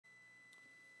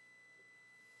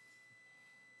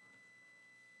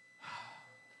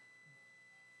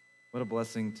What a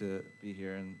blessing to be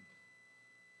here and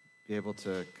be able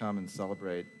to come and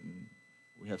celebrate. And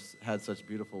we have had such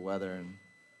beautiful weather, and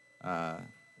it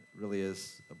really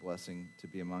is a blessing to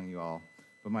be among you all.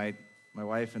 But my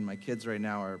wife and my kids right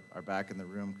now are back in the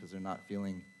room because they're not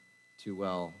feeling too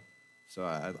well. So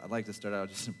I'd like to start out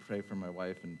just to pray for my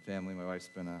wife and family. My wife's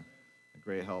been a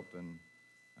great help and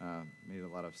made a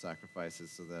lot of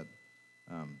sacrifices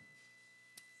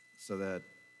so that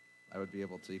I would be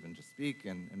able to even just speak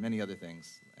and many other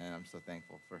things. And I'm so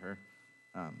thankful for her.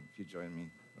 If you join me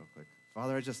real quick.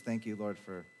 Father, I just thank you, Lord,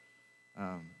 for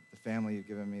the family you've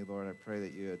given me, Lord. I pray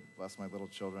that you would bless my little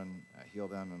children, heal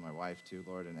them, and my wife too,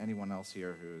 Lord, and anyone else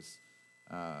here who's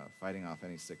fighting off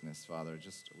any sickness, Father.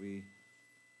 Just we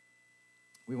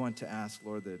want to ask,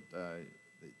 Lord, that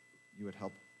you would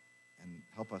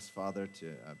help us, Father,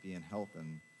 to be in health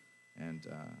and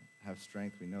have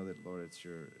strength. We know that, Lord, it's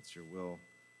your will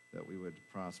that we would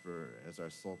prosper as our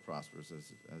soul prospers,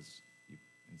 as you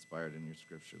inspired in your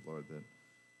scripture, Lord, that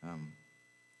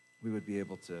we would be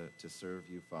able to serve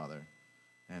you, Father.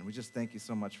 And we just thank you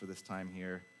so much for this time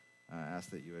here.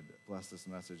 Ask that you would bless this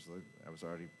message as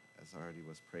already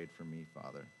was prayed for me,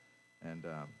 Father. And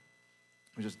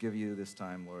we just give you this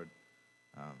time, Lord,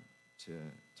 to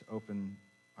open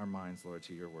our minds, Lord,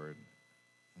 to your word.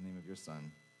 In the name of your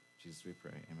Son, Jesus, we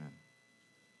pray. Amen.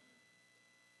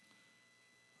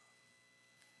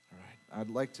 All right. I'd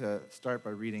like to start by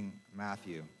reading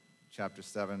Matthew chapter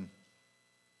 7,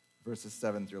 verses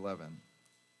 7 through 11.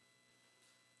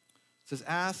 It says,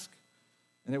 "Ask,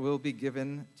 and it will be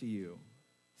given to you.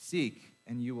 Seek,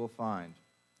 and you will find.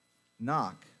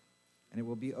 Knock, and it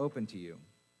will be open to you.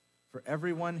 For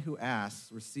everyone who asks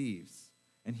receives,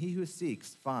 and he who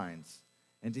seeks finds,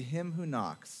 and to him who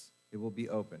knocks it will be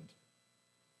opened.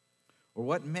 Or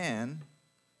what man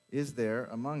is there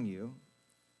among you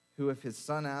who, if his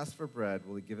son asks for bread,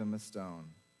 will he give him a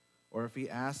stone? Or if he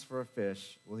asks for a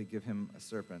fish, will he give him a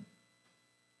serpent?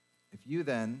 If you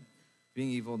then, being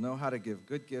evil, know how to give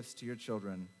good gifts to your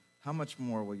children, how much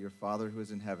more will your Father who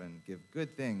is in heaven give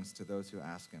good things to those who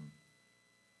ask him?"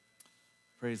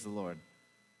 Praise the Lord.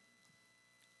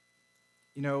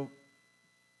 You know,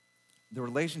 the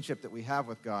relationship that we have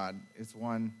with God is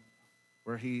one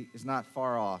where he is not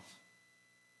far off.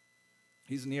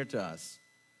 He's near to us.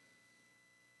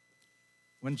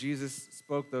 When Jesus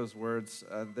spoke those words,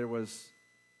 there was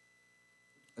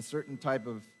a certain type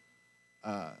of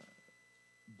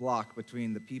block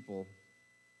between the people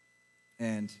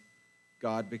and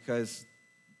God, because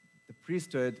the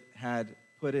priesthood had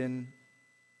put in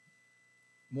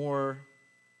more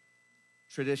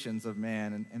traditions of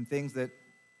man and things that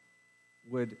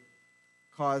would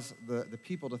cause the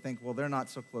people to think, well, they're not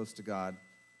so close to God.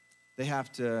 They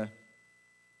have to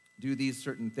do these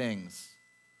certain things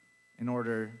in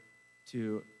order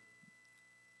to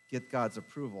get God's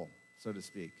approval, so to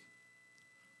speak.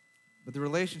 But the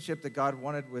relationship that God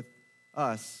wanted with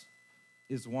us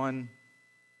is one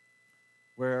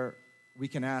where we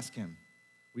can ask him.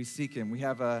 We seek him. We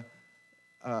have a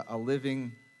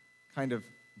living, kind of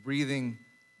breathing,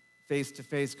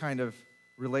 face-to-face kind of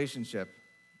relationship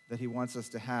that he wants us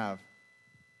to have,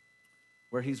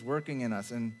 where he's working in us.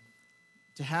 And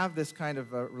to have this kind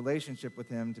of a relationship with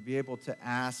him, to be able to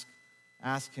ask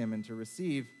him and to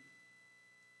receive,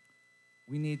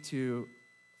 we need to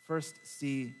first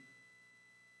see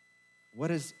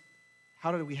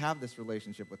how do we have this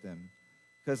relationship with him?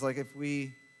 Because like if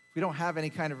we don't have any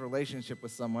kind of relationship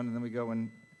with someone and then we go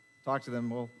and talk to them,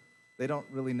 well, they don't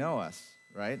really know us,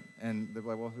 right? And they're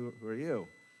like, well, who are you?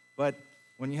 But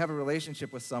when you have a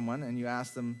relationship with someone and you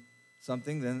ask them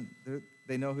something, then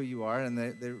they know who you are and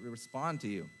they respond to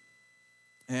you.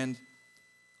 And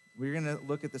we're going to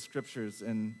look at the scriptures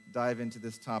and dive into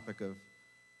this topic of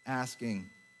asking,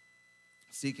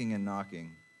 seeking, and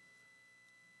knocking.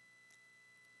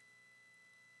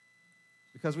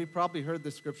 Because we've probably heard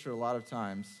this scripture a lot of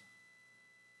times,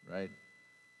 right?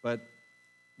 But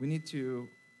we need to,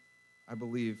 I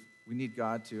believe, we need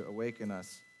God to awaken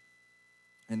us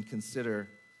and consider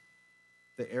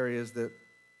the areas that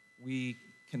we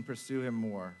can pursue him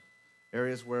more,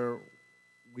 areas where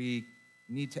we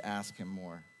need to ask him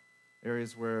more,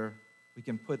 areas where we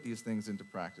can put these things into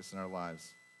practice in our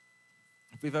lives.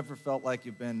 If we've ever felt like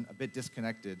you've been a bit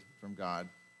disconnected from God,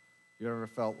 if you ever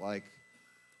felt like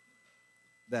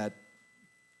that,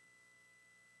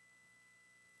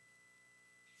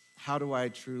 how do I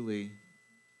truly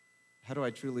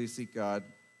seek God,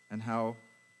 and how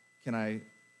can I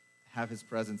have his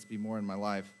presence be more in my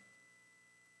life?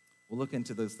 We'll look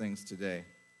into those things today.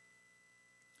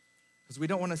 Because we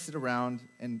don't want to sit around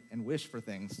and wish for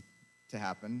things to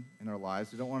happen in our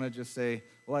lives. We don't want to just say,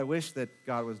 well, I wish that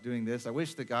God was doing this. I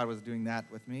wish that God was doing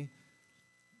that with me.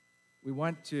 We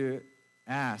want to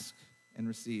ask and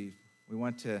receive. We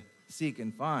want to seek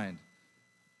and find,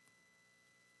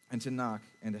 and to knock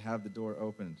and to have the door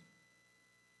opened.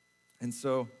 And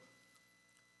so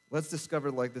let's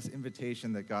discover like this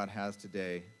invitation that God has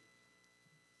today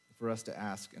for us to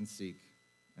ask and seek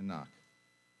and knock.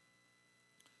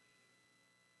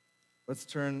 Let's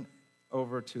turn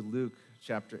over to Luke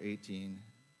chapter 18,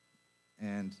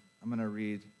 and I'm going to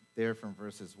read there from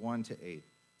verses 1 to 8.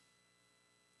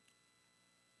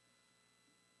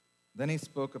 Then he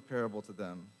spoke a parable to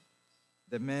them,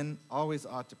 that men always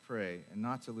ought to pray and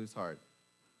not to lose heart,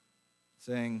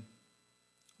 saying,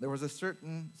 there was in a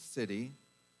certain city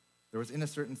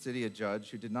a judge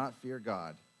who did not fear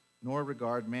God, nor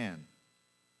regard man.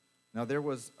 Now there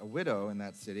was a widow in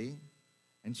that city,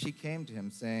 and she came to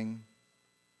him, saying,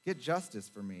 get justice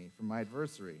for me from my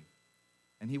adversary.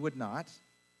 And he would not,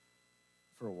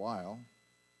 for a while.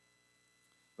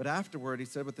 But afterward he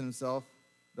said within himself,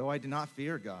 though I do not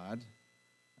fear God,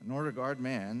 nor regard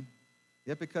man,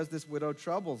 yet because this widow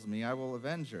troubles me, I will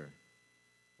avenge her,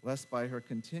 lest by her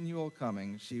continual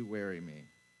coming she weary me.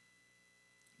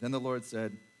 Then the Lord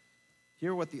said,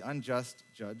 hear what the unjust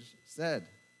judge said.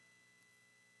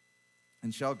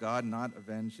 And shall God not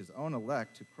avenge his own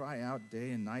elect who cry out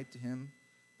day and night to him,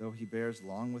 though he bears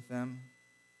long with them?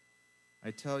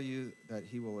 I tell you that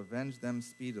he will avenge them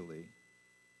speedily.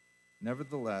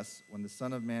 Nevertheless, when the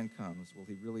Son of Man comes, will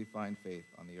he really find faith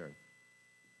on the earth?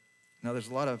 Now, there's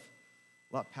a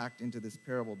lot packed into this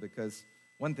parable, because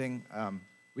one thing,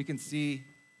 we can see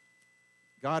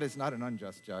God is not an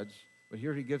unjust judge, but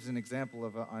here he gives an example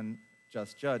of an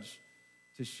unjust judge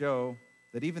to show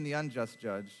that even the unjust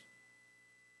judge,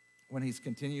 when he's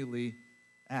continually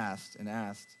asked and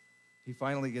asked, he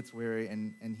finally gets weary,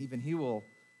 and even he will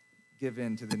give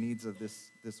in to the needs of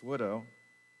this widow.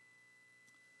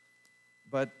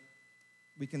 But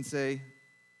we can say,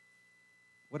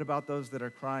 what about those that are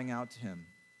crying out to him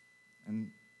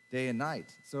and day and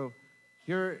night? So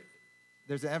here,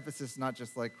 there's an emphasis not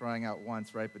just like crying out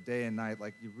once, right, but day and night.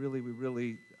 Like we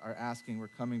really are asking. We're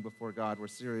coming before God. We're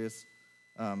serious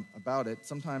about it.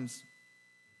 Sometimes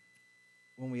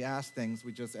when we ask things,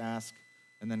 we just ask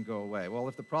and then go away. Well,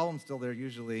 if the problem's still there,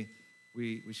 usually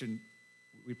we're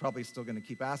probably still going to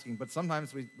keep asking. But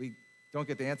sometimes we don't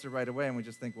get the answer right away, and we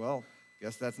just think, well,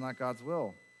 guess that's not God's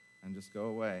will, and just go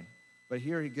away. But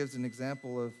here he gives an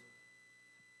example of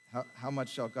how much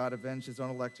shall God avenge his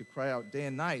own elect who cry out day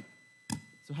and night.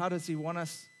 So how does he want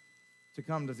us to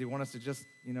come? Does he want us to just,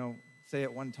 say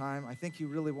it one time? I think he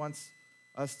really wants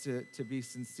us to be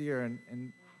sincere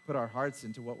and put our hearts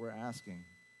into what we're asking.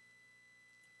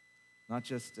 Not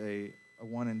just a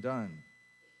one and done.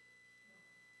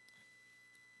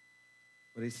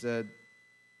 But he said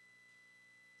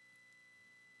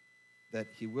that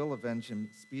he will avenge him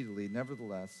speedily.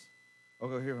 Nevertheless,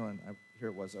 here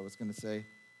it was. I was going to say,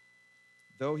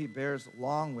 though he bears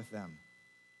long with them.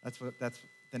 That's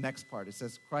the next part. It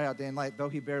says, cry out day and night, though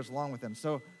he bears long with them.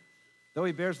 So, though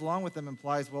he bears long with them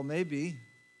implies, well, maybe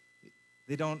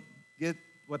they don't get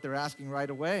what they're asking right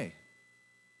away,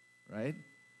 right?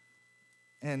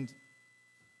 And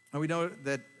we know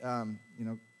that,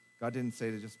 God didn't say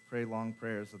to just pray long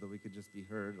prayers so that we could just be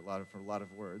heard for a lot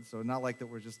of words. So not like that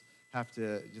we're just have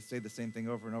to just say the same thing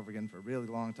over and over again for a really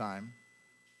long time.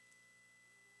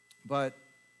 But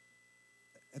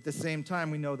at the same time,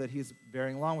 we know that he's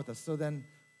bearing long with us. So then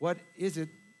what is it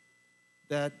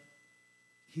that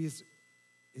is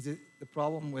it the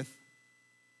problem with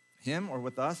him or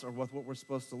with us or with what we're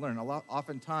supposed to learn?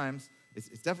 Oftentimes,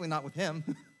 it's definitely not with him.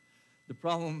 The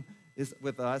problem is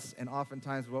with us and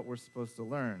oftentimes what we're supposed to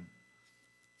learn.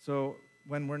 So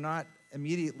when we're not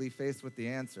immediately faced with the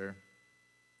answer,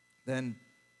 then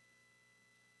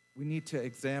we need to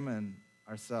examine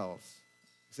ourselves,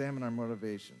 examine our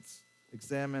motivations,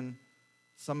 examine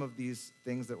some of these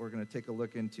things that we're going to take a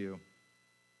look into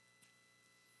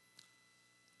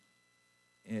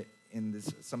in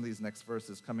some of these next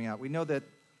verses coming out. We know that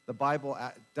the Bible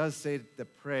does say to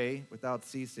pray without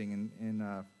ceasing.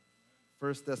 In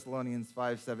 1 Thessalonians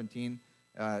 5:17,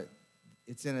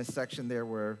 it's in a section there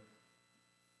where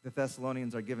the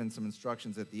Thessalonians are given some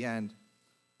instructions at the end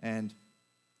and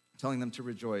telling them to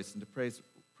rejoice and to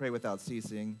pray without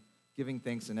ceasing, giving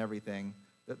thanks in everything.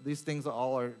 That these things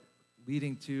all are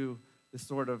leading to the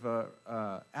sort of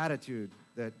attitude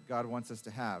that God wants us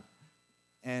to have.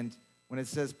 And when it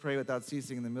says pray without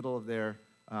ceasing in the middle of there,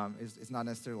 it's not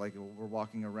necessarily like we're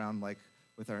walking around like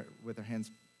with our hands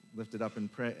lifted up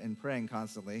and praying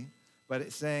constantly. but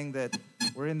it's saying that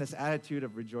we're in this attitude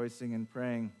of rejoicing and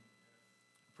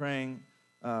praying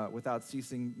without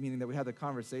ceasing, meaning that we have the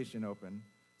conversation open.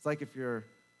 It's like if you're,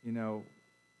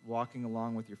 walking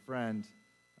along with your friend,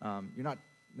 you're not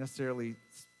necessarily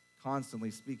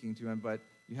constantly speaking to him, but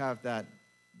you have that,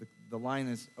 the line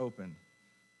is open.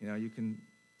 You can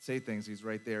say things, he's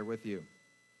right there with you.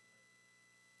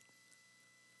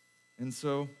 And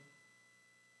so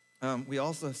we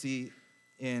also see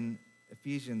in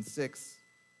Ephesians 6,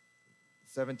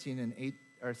 17 and 8,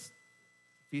 or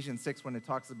Ephesians 6, when it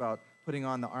talks about putting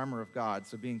on the armor of God,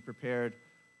 so being prepared,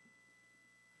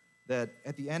 that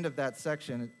at the end of that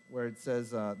section where it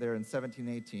says there in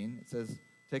 17:18, it says,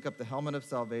 take up the helmet of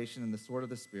salvation and the sword of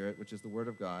the Spirit, which is the word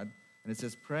of God. And it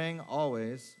says, praying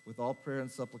always with all prayer and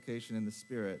supplication in the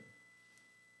Spirit,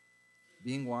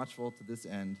 being watchful to this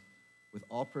end with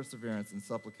all perseverance and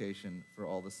supplication for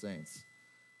all the saints.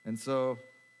 And so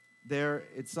there,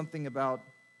 it's something about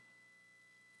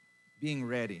being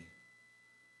ready.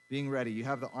 Being ready. You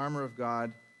have the armor of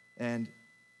God, and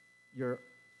you're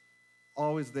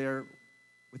always there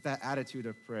with that attitude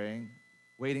of praying,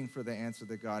 waiting for the answer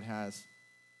that God has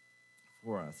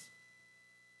for us.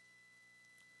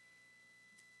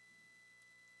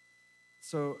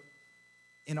 So,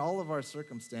 in all of our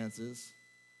circumstances,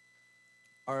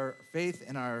 our faith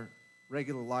and our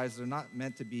regular lives are not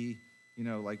meant to be,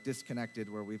 like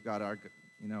disconnected, where we've got our,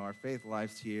 our faith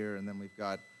lives here, and then we've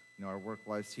got, our work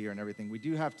lives here and everything. We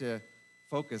do have to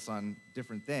focus on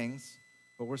different things,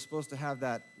 but we're supposed to have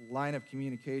that line of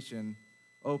communication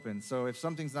open. So if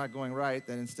something's not going right,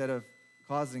 then instead of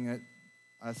causing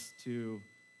us to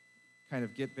kind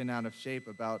of get bent out of shape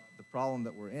about the problem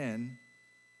that we're in,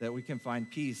 that we can find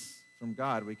peace from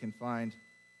God. We can find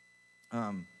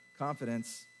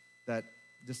confidence that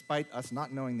despite us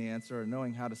not knowing the answer or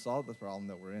knowing how to solve the problem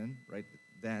that we're in right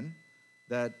then,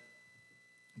 that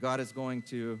God is going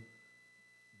to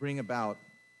bring about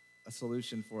a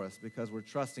solution for us because we're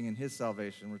trusting in his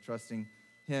salvation. We're trusting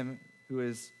him who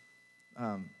is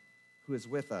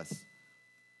with us.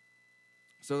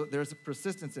 So there's a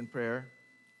persistence in prayer,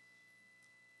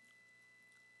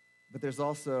 but there's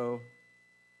also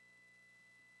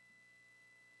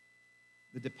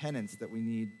the dependence that we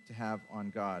need to have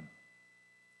on God.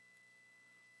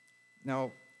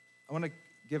 Now, I want to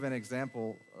give an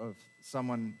example of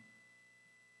someone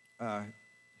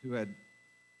who had,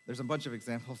 there's a bunch of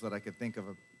examples that I could think of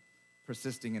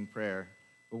persisting in prayer.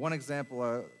 But one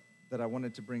example that I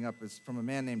wanted to bring up is from a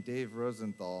man named Dave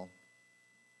Rosenthal.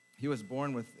 He was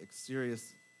born with a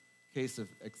serious case of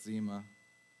eczema.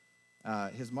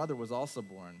 His mother was also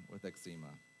born with eczema.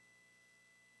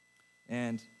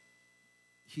 And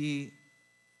he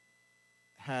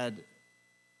had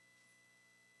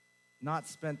not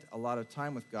spent a lot of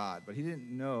time with God, but he didn't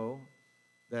know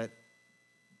that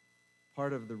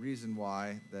part of the reason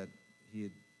why that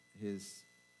his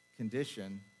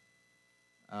condition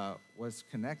was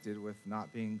connected with not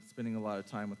spending a lot of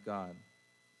time with God.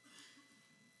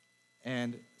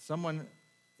 And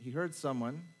he heard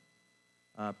someone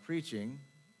preaching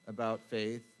about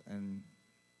faith and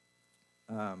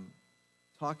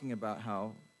talking about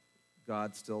how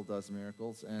God still does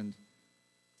miracles, and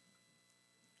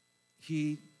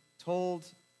he told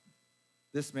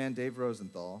this man, Dave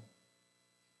Rosenthal,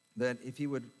 that if he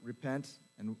would repent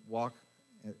and walk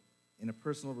in a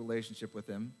personal relationship with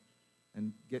him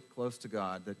and get close to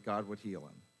God, that God would heal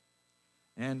him.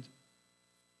 And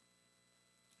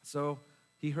so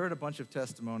he heard a bunch of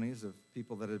testimonies of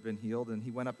people that had been healed, and he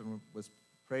went up and was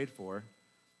prayed for.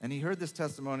 And he heard this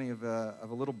testimony of a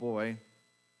little boy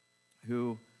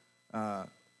who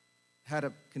had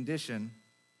a condition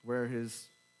where his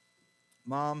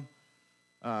mom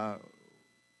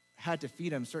had to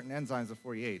feed him certain enzymes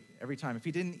before he ate. Every time, if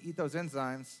he didn't eat those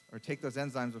enzymes or take those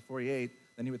enzymes before he ate,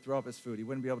 then he would throw up his food. He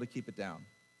wouldn't be able to keep it down.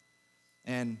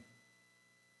 And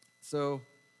so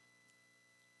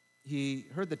he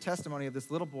heard the testimony of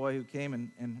this little boy who came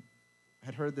and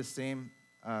had heard this same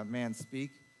man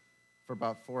speak for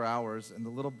about 4 hours, and the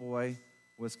little boy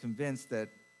was convinced that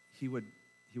he would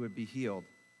be healed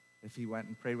if he went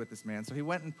and prayed with this man. So he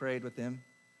went and prayed with him,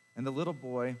 and the little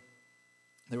boy,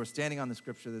 they were standing on the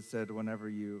scripture that said, whenever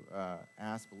you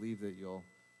ask, believe that you'll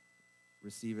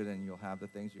receive it and you'll have the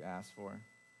things you ask for.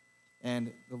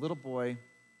 And the little boy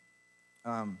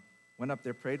went up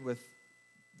there, prayed with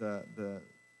the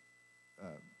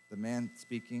man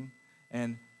speaking,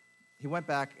 and he went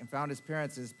back and found his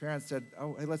parents. His parents said,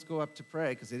 oh, hey, let's go up to pray,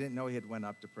 because they didn't know he had went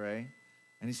up to pray.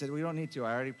 And he said, we don't need to.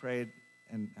 I already prayed,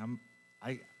 and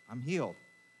I'm healed.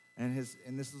 And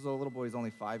this is a little boy. He's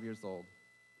only 5 years old.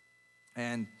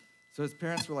 And So his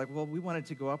parents were like, well, we wanted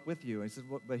to go up with you. And he said,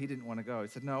 well, but he didn't want to go. He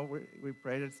said, no, we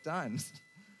prayed, it's done.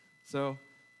 So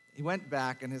he went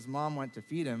back, and his mom went to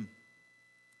feed him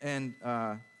and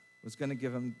was going to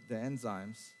give him the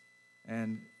enzymes.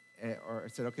 Or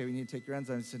said, okay, we need to take your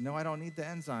enzymes. He said, no, I don't need the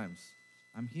enzymes.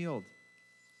 I'm healed.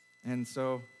 And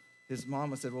so his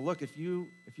mom said, well, look, if you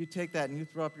take that and you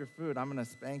throw up your food, I'm going to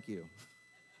spank you.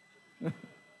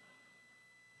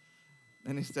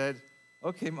 And he said,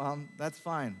 okay, Mom, that's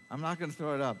fine. I'm not going to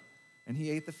throw it up. And he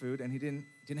ate the food, and he didn't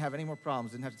have any more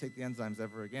problems, didn't have to take the enzymes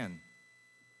ever again.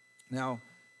 Now,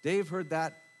 Dave heard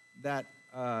that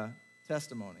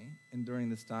testimony during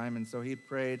this time, and so he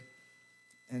prayed,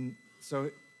 and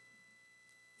so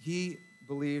he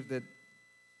believed that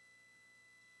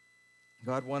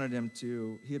God wanted him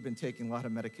to, he had been taking a lot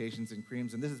of medications and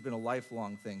creams, and this has been a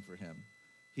lifelong thing for him.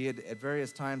 He had, at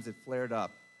various times, it flared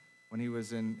up. When he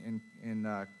was in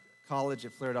college,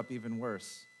 it flared up even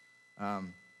worse.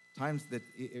 Times that,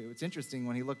 it's interesting,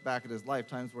 when he looked back at his life,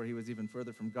 times where he was even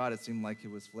further from God, it seemed like it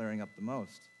was flaring up the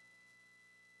most.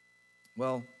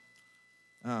 Well,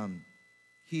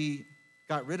 he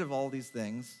got rid of all these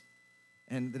things,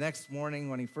 and the next morning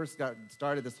when he first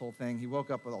started this whole thing, he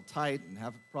woke up all tight and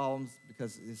have problems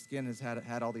because his skin has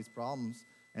had all these problems,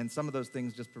 and some of those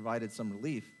things just provided some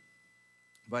relief.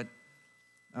 But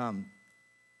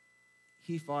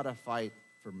he fought a fight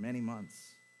for many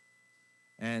months,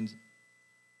 and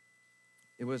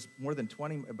it was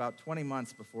about 20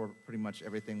 months before pretty much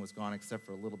everything was gone except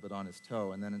for a little bit on his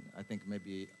toe, and then I think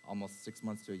maybe almost 6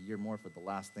 months to a year more for the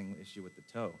last issue with the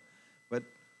toe. But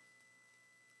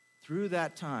through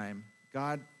that time,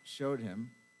 God showed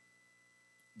him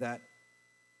that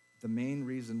the main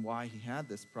reason why he had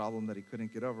this problem that he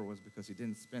couldn't get over was because he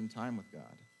didn't spend time with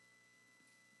God.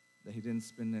 That he didn't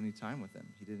spend any time with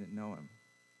him. He didn't know him.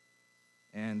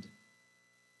 And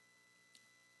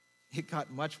it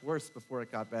got much worse before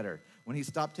it got better. When he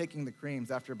stopped taking the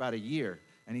creams after about a year,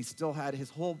 and he still had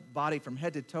his whole body from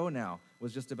head to toe now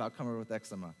was just about covered with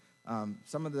eczema.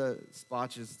 Some of the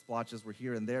splotches were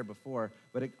here and there before,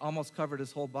 but it almost covered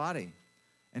his whole body.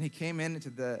 And he came in to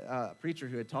the preacher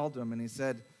who had told him, and he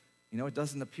said, it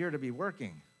doesn't appear to be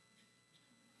working.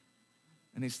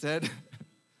 And he said,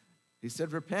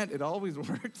 repent, it always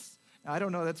works. I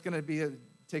don't know, that's going to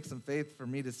take some faith for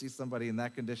me to see somebody in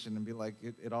that condition and be like,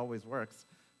 it always works.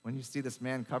 When you see this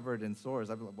man covered in sores,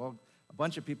 I'd be like, well, a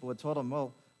bunch of people had told him,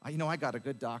 well, I got a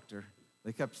good doctor.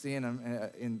 They kept seeing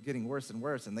him and getting worse and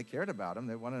worse, and they cared about him.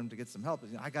 They wanted him to get some help.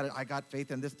 I got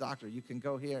faith in this doctor. You can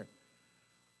go here.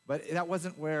 But that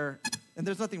wasn't where, and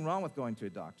there's nothing wrong with going to a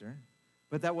doctor,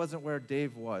 but that wasn't where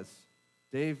Dave was.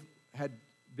 Dave had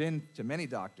been to many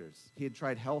doctors. He had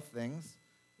tried health things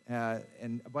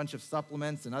and a bunch of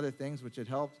supplements and other things which had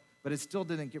helped, but it still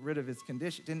didn't get rid of his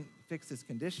condition, didn't fix his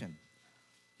condition.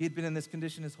 He had been in this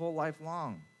condition his whole life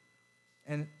long.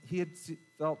 And he had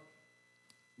felt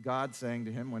God saying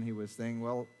to him when he was saying,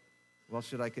 well,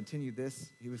 should I continue this?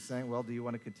 He was saying, well, do you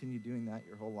want to continue doing that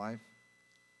your whole life?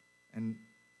 And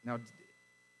now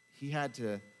he had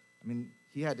to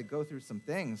go through some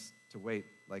things to wait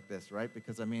like this, right?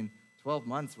 Because, 12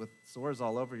 months with sores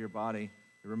all over your body,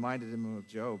 it reminded him of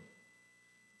Job.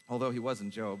 Although he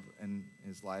wasn't Job in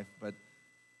his life, but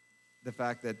the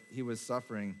fact that he was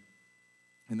suffering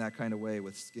in that kind of way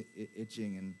with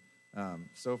itching and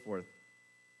so forth.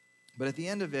 But at the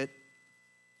end of it,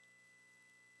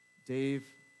 Dave,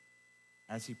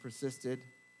 as he persisted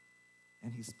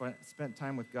and he spent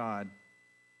time with God,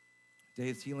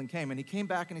 Dave's healing came. And he came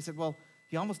back and he said, well,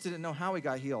 he almost didn't know how he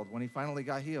got healed when he finally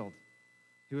got healed.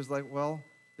 He was like, well,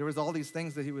 there was all these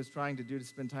things that he was trying to do to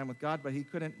spend time with God, but he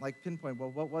couldn't pinpoint,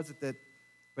 well, what was it that,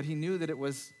 but he knew that it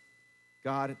was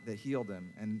God that healed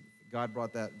him. And God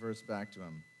brought that verse back to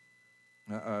him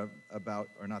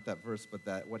or not that verse, but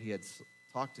that what he had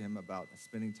talked to him about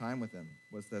spending time with him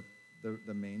was that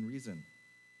the main reason.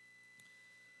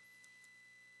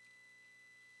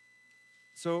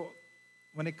 So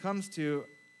when it comes to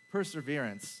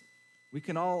perseverance, we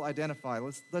can all identify,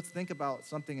 let's think about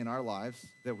something in our lives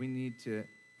that we need to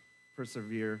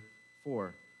persevere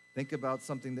for. Think about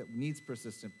something that needs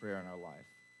persistent prayer in our life.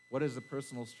 What is a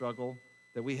personal struggle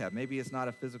that we have? Maybe it's not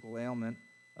a physical ailment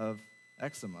of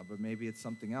eczema, but maybe it's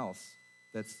something else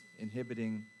that's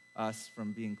inhibiting us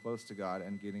from being close to God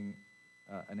and getting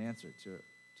an answer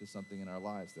to something in our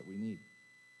lives that we need.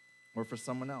 Or for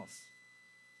someone else.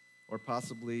 Or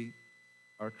possibly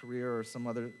our career or some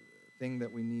other thing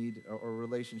that we need, or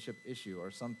relationship issue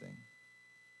or something.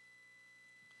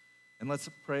 And let's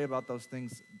pray about those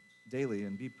things daily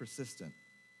and be persistent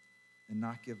and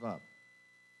not give up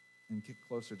and get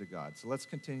closer to God. So let's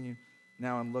continue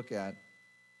now and look at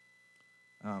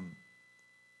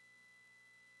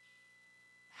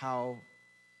how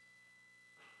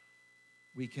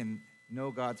we can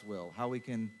know God's will, how we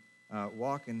can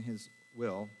walk in his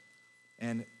will,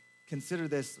 and consider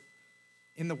this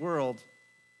in the world.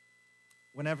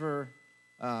 Whenever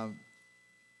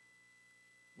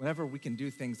we can do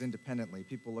things independently,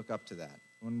 people look up to that.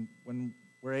 When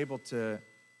we're able to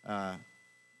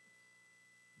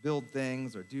build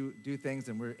things or do things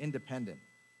and we're independent,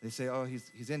 they say, oh,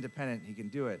 he's independent, he can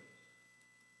do it.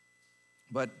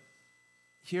 But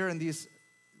here in this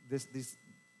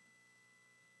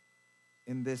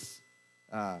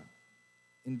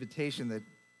invitation that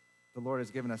the Lord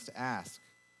has given us to ask,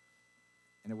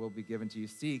 and it will be given to you,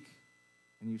 seek,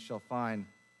 and you shall find.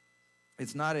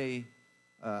 It's not a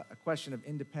question of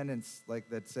independence like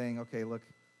that, saying, okay, look,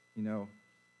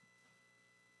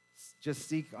 just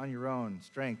seek on your own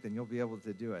strength and you'll be able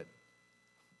to do it.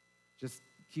 Just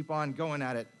keep on going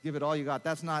at it. Give it all you got.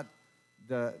 That's not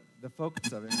the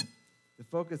focus of it. The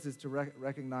focus is to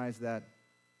recognize that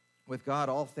with God,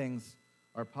 all things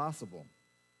are possible.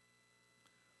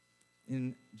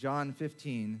 In John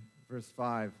 15, verse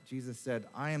 5, Jesus said,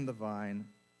 I am the vine,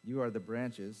 you are the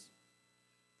branches.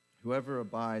 Whoever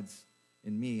abides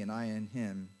in me and I in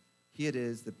him, he it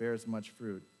is that bears much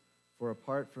fruit. For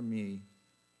apart from me,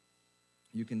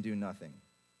 you can do nothing.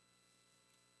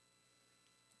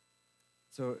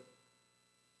 So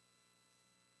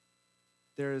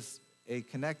there's a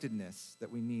connectedness that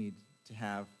we need to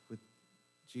have with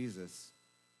Jesus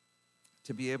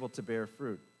to be able to bear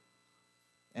fruit.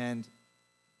 And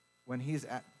when he's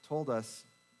told us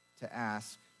to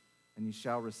ask, and you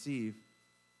shall receive,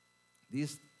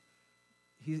 he's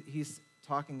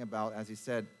talking about, as he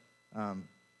said,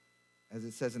 as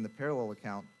it says in the parallel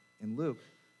account in Luke,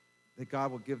 that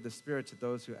God will give the Spirit to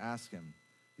those who ask him.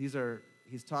 He's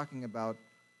talking about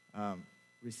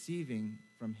receiving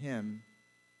from him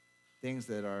things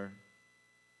that are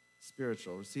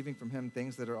spiritual, receiving from him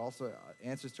things that are also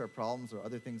answers to our problems or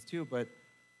other things too, but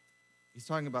he's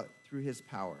talking about through his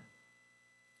power.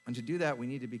 And to do that, we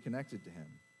need to be connected to him.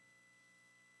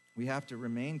 We have to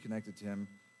remain connected to him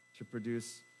to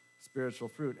produce spiritual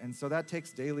fruit. And so that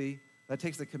takes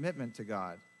a commitment to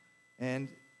God. And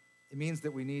it means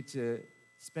that we need to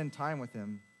spend time with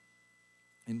him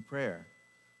in prayer.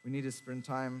 We need to spend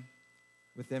time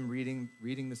with him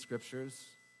reading the scriptures,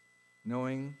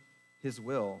 knowing his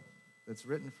will that's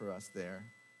written for us there,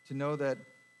 to know that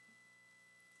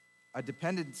a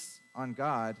dependence on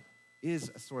God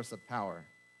is a source of power.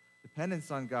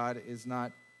 Dependence on God is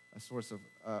not a source of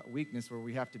weakness where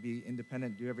we have to be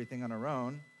independent, do everything on our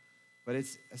own, but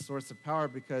it's a source of power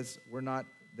because we're not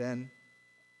then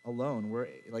alone. We're,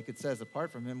 like it says,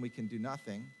 apart from him we can do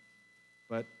nothing,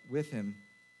 but with him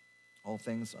all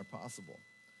things are possible.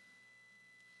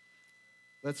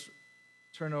 Let's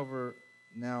turn over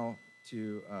now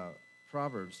to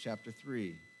Proverbs chapter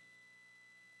 3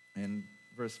 and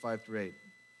verse 5 through 8.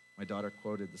 My daughter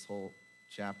quoted this whole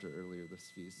chapter earlier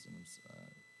this feast, and I'm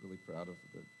really proud of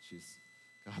that.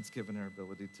 God's given her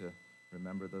ability to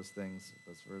remember those things,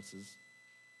 those verses.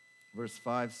 Verse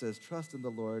 5 says, trust in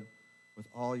the Lord with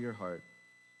all your heart,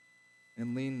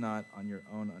 and lean not on your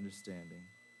own understanding.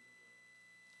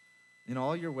 In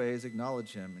all your ways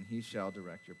acknowledge him, and he shall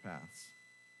direct your paths.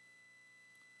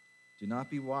 Do not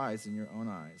be wise in your own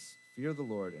eyes. Fear the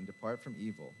Lord and depart from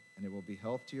evil, and it will be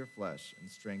health to your flesh and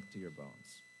strength to your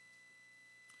bones.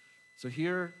 So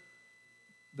here,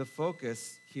 the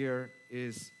focus here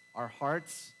is our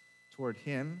hearts toward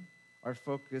him, our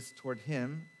focus toward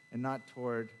him, and not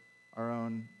toward our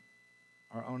own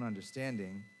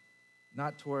understanding,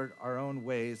 not toward our own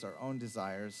ways, our own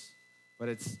desires, but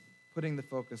it's putting the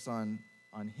focus on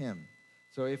him.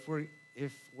 So if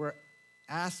we're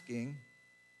asking,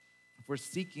 if we're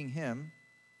seeking him,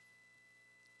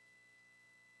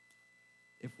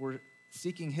 if we're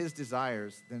seeking his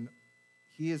desires, then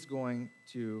he is going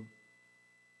to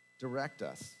direct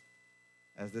us,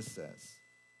 as this says.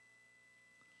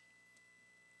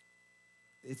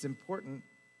 It's important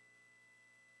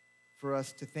for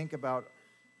us to think about,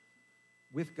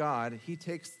 with God, he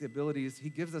takes the abilities, he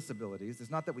gives us abilities.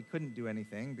 It's not that we couldn't do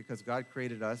anything, because God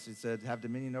created us. He said, have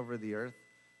dominion over the earth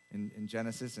in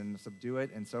Genesis and subdue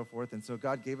it and so forth. And so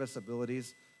God gave us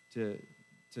abilities to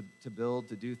build,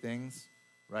 to do things,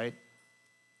 right?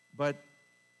 But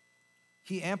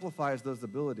he amplifies those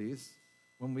abilities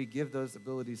when we give those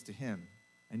abilities to him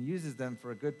and uses them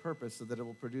for a good purpose so that it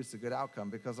will produce a good outcome,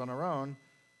 because on our own,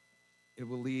 it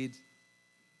will lead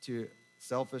to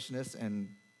selfishness and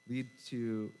lead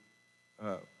to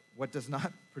what does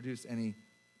not produce any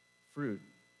fruit.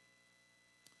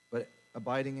 But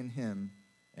abiding in him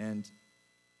and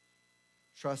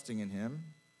trusting in him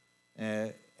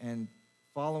and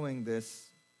following this,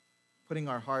 putting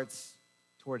our hearts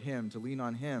toward him, to lean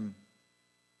on him,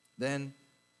 then,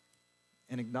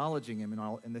 and acknowledging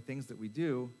him in the things that we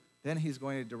do, then he's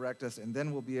going to direct us, and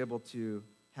then we'll be able to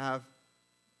have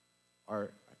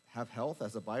health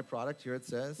as a byproduct. Here it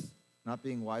says, not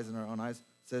being wise in our own eyes,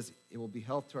 it says it will be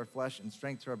health to our flesh and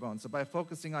strength to our bones. So by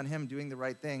focusing on him, doing the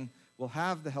right thing, we'll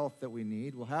have the health that we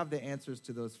need. We'll have the answers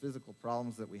to those physical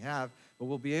problems that we have, but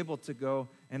we'll be able to go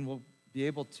and we'll be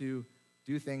able to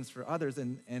do things for others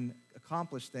and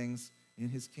accomplish things in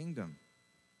his kingdom.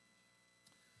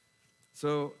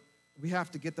 So we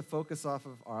have to get the focus off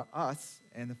of us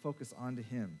and the focus onto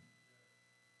him.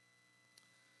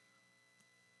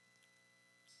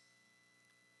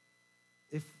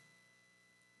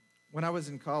 When I was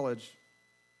in college,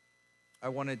 I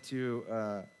wanted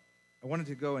to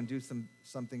go and do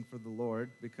something for the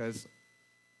Lord because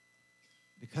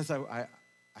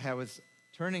I was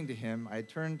turning to him. I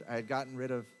had gotten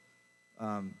rid of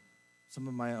some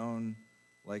of my own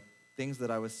things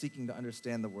that I was seeking to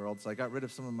understand the world. So I got rid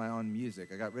of some of my own music.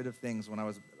 I got rid of things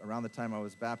around the time I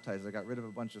was baptized. I got rid of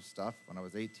a bunch of stuff when I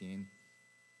was 18.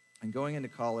 And going into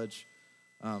college,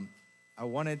 I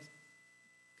wanted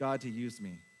God to use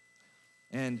me.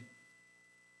 And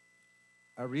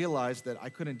I realized that I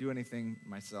couldn't do anything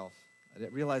myself. I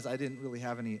realized I didn't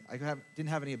have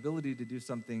any ability to do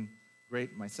something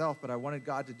great myself, but I wanted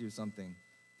God to do something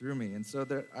through me. And so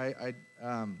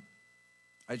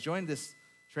I joined this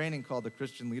training called the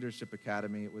Christian Leadership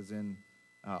Academy. It was in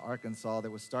Arkansas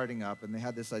that was starting up, and they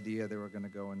had this idea they were going to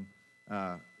go and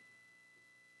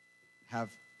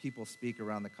have people speak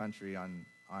around the country on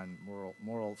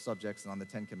moral subjects and on the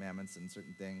Ten Commandments and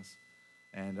certain things.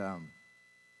 And I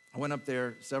went up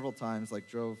there several times,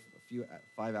 drove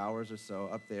 5 hours or so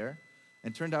up there,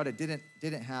 and turned out it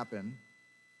didn't happen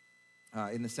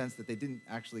in the sense that they didn't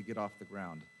actually get off the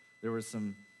ground. There were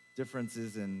some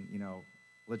differences in,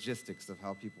 logistics of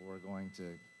how people were going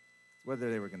to, whether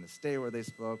they were going to stay where they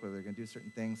spoke, whether they were going to do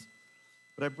certain things.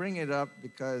 But I bring it up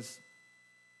because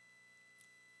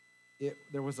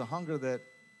there was a hunger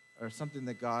or something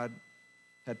that God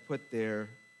had put there,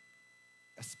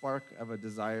 a spark of a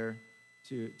desire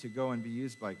to go and be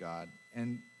used by God.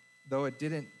 And though it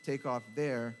didn't take off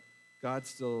there, God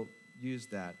still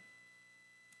used that.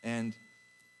 And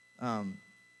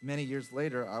many years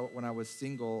later, when I was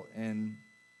single and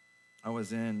I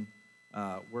was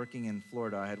working in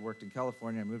Florida, I had worked in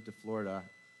California, I moved to Florida,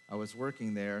 I was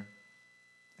working there,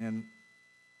 and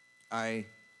I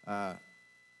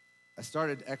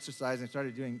started exercising, I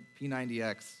started doing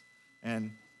P90X,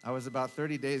 and I was about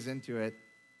 30 days into it,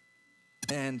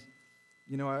 and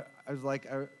I was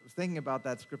thinking about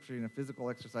that scripture,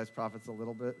 physical exercise profits a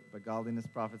little bit, but godliness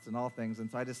profits in all things. And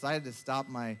so I decided to stop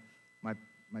my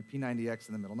P90X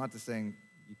in the middle. Not to saying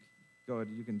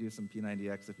you can do some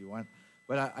P90X if you want,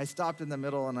 but I stopped in the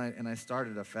middle and I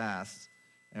started a fast,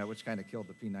 which kind of killed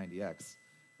the P90X.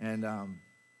 And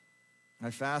I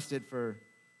fasted for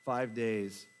 5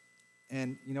 days,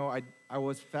 and I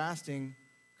was fasting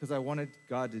because I wanted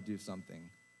God to do something.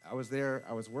 I was there,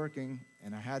 I was working,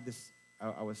 and I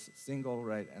was single,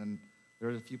 right? And there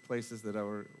were a few places that I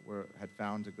had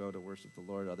found to go to worship the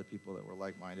Lord, other people that were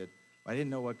like-minded. But I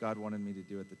didn't know what God wanted me to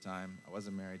do at the time. I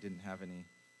wasn't married, didn't have any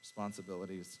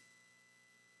responsibilities.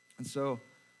 And so,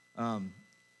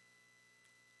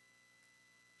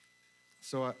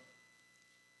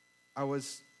 I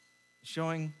was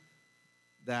showing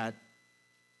that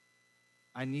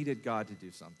I needed God to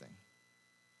do something.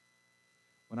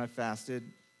 When I fasted,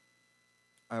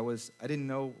 I didn't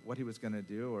know what he was going to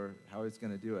do or how he was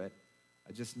going to do it.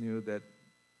 I just knew that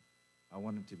I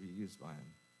wanted to be used by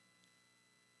him.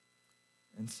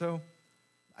 And so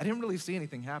I didn't really see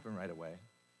anything happen right away.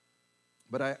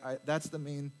 But that's the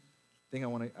main thing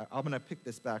I'm going to pick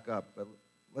this back up, but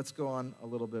let's go on a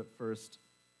little bit first,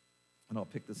 and I'll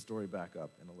pick the story back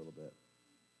up in a little bit.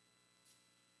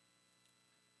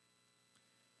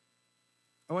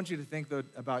 I want you to think, though,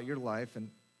 about your life and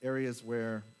areas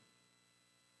where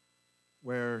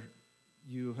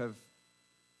you have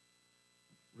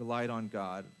relied on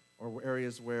God, or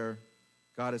areas where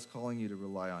God is calling you to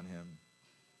rely on him.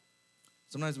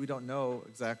 Sometimes we don't know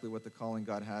exactly what the calling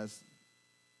God has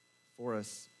for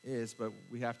us is, but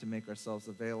we have to make ourselves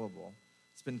available,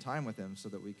 spend time with him so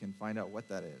that we can find out what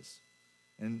that is.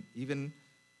 And even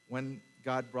when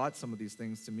God brought some of these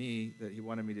things to me that he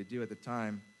wanted me to do at the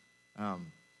time,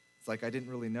 it's like I didn't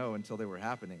really know until they were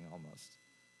happening almost.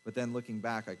 But then looking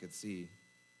back, I could see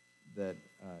that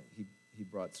he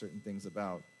brought certain things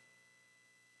about.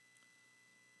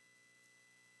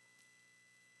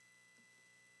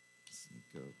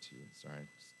 go to, sorry, I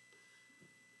just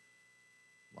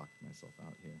locked myself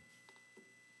out here.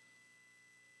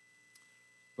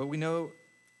 But we know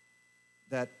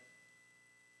that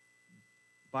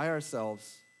by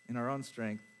ourselves, in our own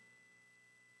strength,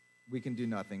 we can do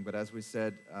nothing. But as we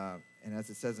said, and as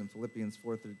it says in Philippians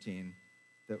 4:13,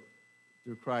 that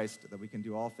through Christ, that we can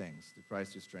do all things, through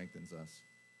Christ who strengthens us.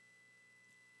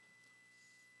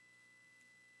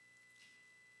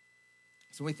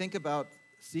 So when we think about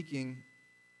seeking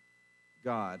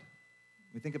God,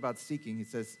 we think about seeking, he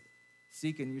says,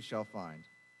 seek and you shall find.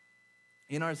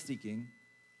 In our seeking,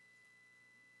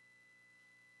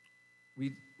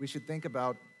 we should think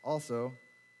about also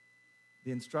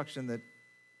the instruction that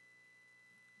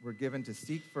we're given to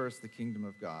seek first the kingdom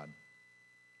of God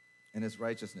and his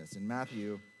righteousness. In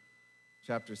Matthew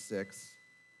chapter 6,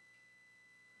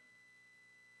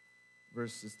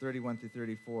 verses 31 through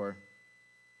 34,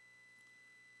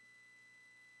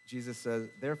 Jesus says,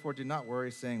 therefore do not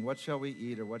worry, saying, what shall we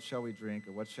eat, or what shall we drink,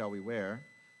 or what shall we wear?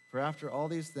 For after all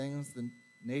these things the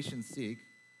nations seek,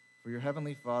 for your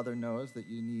heavenly Father knows that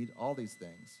you need all these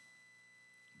things.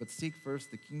 But seek first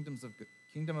the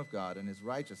kingdom of God and his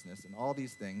righteousness, and all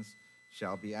these things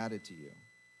shall be added to you.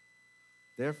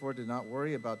 Therefore do not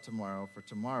worry about tomorrow, for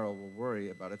tomorrow will worry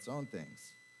about its own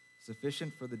things.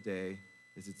 Sufficient for the day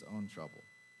is its own trouble.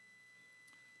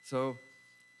 So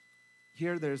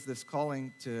here there's this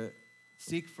calling to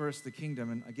seek first the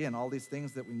kingdom, and again, all these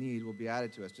things that we need will be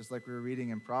added to us, just like we were reading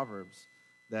in Proverbs,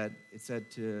 that it said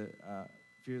to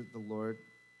fear the Lord,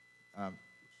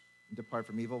 depart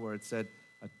from evil, where it said,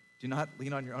 do not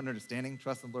lean on your own understanding,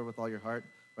 trust in the Lord with all your heart,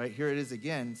 right? Here it is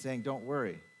again saying, don't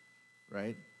worry,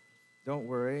 right? Don't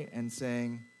worry, and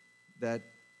saying that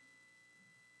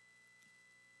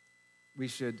we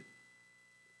should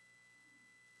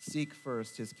seek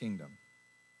first his kingdom.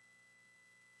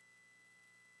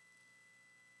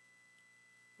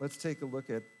 Let's take a look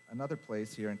at another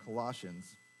place here in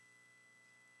Colossians,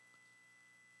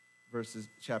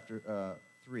 chapter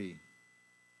 3.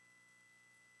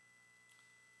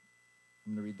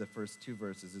 I'm going to read the first two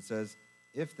verses. It says,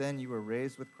 if then you were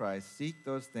raised with Christ, seek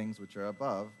those things which are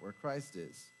above, where Christ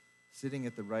is, sitting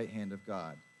at the right hand of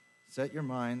God. Set your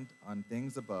mind on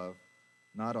things above,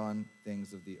 not on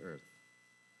things of the earth.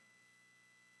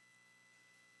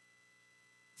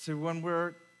 So when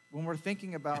we're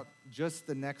thinking about just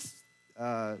the next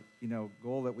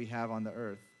goal that we have on the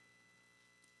earth,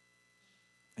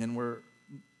 and we're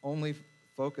only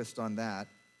focused on that,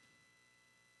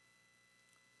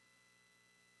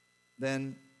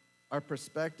 then our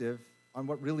perspective on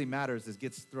what really matters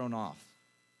gets thrown off.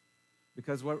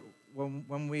 Because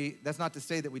that's not to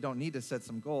say that we don't need to set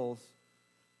some goals,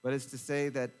 but it's to say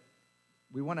that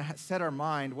we want to set our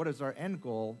mind, what is our end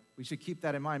goal? We should keep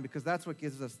that in mind, because that's what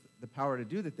gives us the power to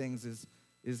do the things,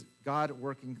 is God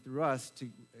working through us to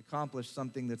accomplish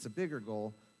something that's a bigger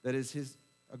goal, that is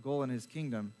a goal in his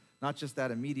kingdom, not just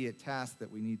that immediate task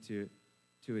that we need to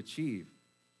achieve.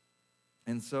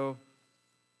 And so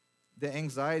the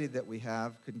anxiety that we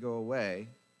have can go away,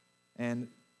 and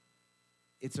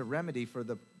it's a remedy for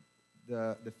the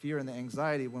fear and the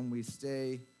anxiety when we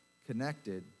stay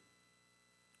connected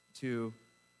to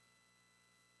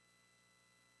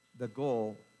the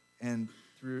goal, and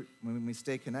when we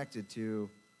stay connected to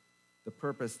the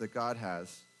purpose that God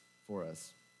has for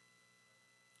us.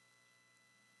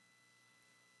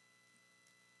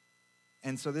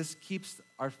 And so this keeps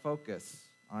our focus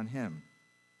on him.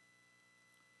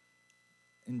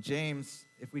 In James,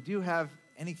 if we do have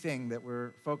anything that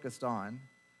we're focused on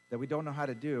that we don't know how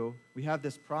to do, we have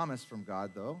this promise from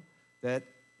God, though, that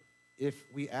if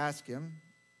we ask him,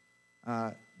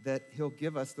 that he'll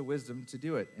give us the wisdom to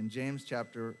do it. In James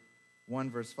chapter 1,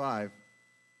 verse 5,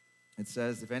 it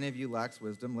says, if any of you lacks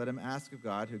wisdom, let him ask of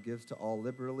God, who gives to all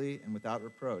liberally and without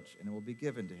reproach, and it will be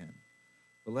given to him.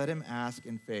 But let him ask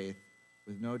in faith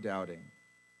with no doubting.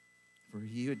 For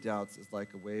he who doubts is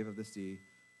like a wave of the sea,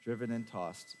 driven and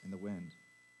tossed in the wind.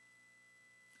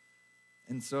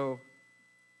 And so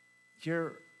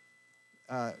here,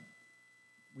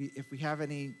 if we have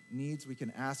any needs, we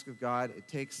can ask of God. It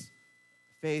takes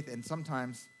faith, and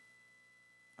sometimes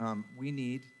we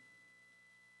need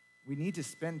to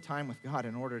spend time with God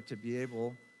in order to be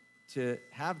able to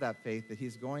have that faith that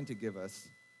he's going to give us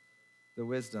the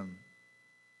wisdom,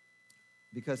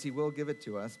 because he will give it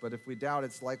to us. But if we doubt,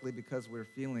 it's likely because we're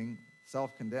feeling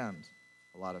self-condemned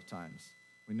a lot of times.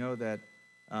 We know that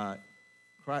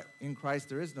in Christ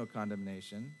there is no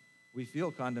condemnation. We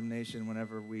feel condemnation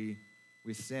whenever we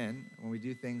sin, when we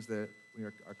do things that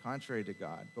are contrary to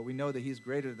God. But we know that he's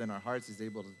greater than our hearts. He's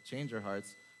able to change our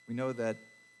hearts. We know that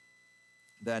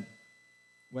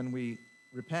when we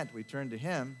repent, we turn to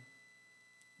him,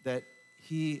 that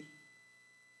he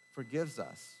forgives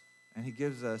us, and he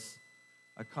gives us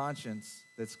a conscience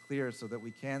that's clear so that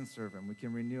we can serve him, we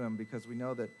can renew him, because we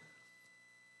know that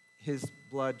his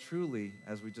blood truly,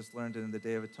 as we just learned in the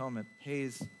Day of Atonement,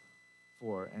 pays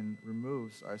for and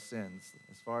removes our sins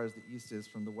as far as the east is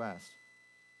from the west.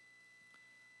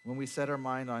 When we set our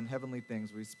mind on heavenly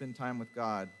things, we spend time with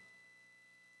God,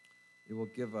 it will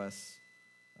give us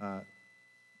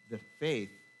the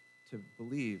faith to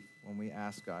believe when we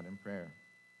ask God in prayer.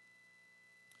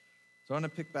 So I want to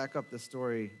pick back up the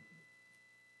story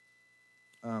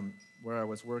where I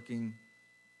was working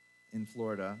in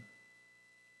Florida.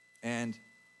 And,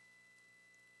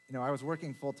 I was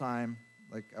working full-time,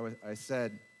 like I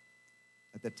said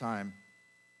at the time.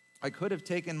 I could have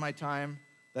taken my time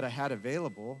that I had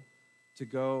available to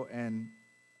go and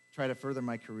try to further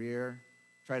my career,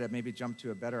 try to maybe jump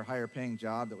to a better, higher-paying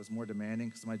job that was more demanding,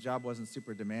 because my job wasn't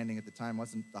super demanding at the time,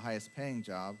 wasn't the highest-paying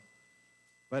job.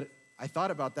 But I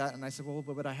thought about that, and I said, well,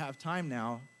 but I have time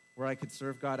now where I could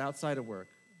serve God outside of work.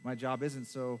 My job isn't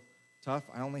so tough.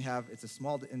 It's a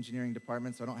small engineering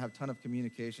department, so I don't have a ton of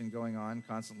communication going on,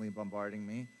 constantly bombarding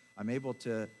me. I'm able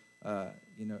to,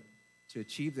 to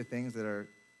achieve the things that are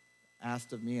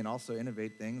asked of me, and also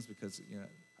innovate things, because,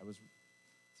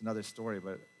 it's another story,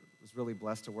 but I was really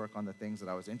blessed to work on the things that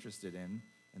I was interested in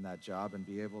that job, and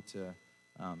be able to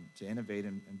innovate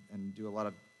and do a lot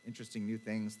of interesting new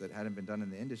things that hadn't been done in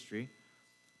the industry.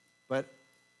 But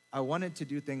I wanted to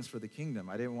do things for the kingdom.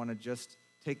 I didn't want to just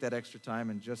take that extra time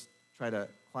and just try to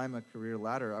climb a career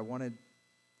ladder. I wanted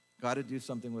God to do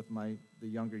something with the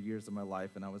younger years of my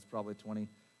life, and I was probably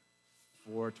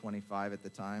 24, 25 at the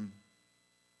time.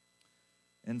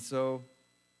 And so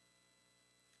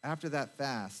after that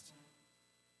fast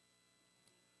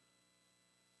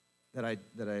that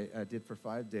I did for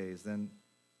 5 days, then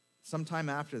sometime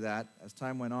after that, as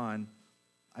time went on,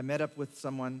 I met up with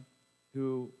someone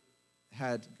who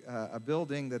had a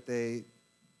building that they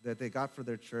got for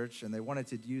their church, and they wanted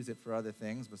to use it for other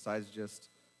things besides just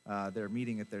their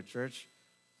meeting at their church.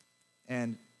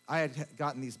 And I had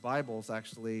gotten these Bibles,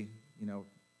 actually, a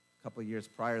couple of years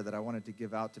prior, that I wanted to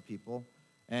give out to people.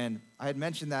 And I had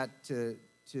mentioned that to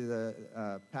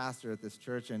the pastor at this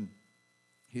church, and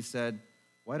he said,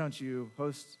 why don't you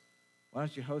host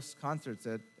concerts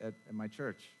at my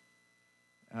church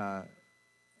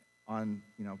on,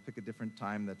 pick a different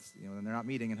time that's, when they're not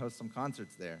meeting, and host some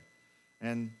concerts there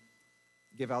and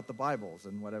give out the Bibles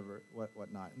and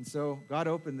whatnot. And so God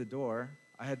opened the door.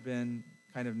 I had been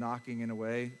kind of knocking in a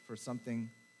way for something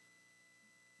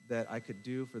that I could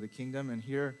do for the kingdom, and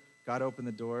here God opened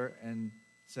the door and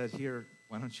said, here,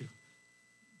 why don't you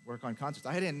work on concerts?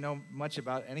 I didn't know much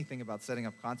about anything about setting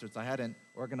up concerts. I hadn't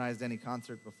organized any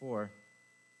concert before.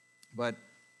 But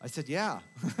I said, yeah,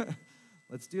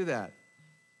 let's do that.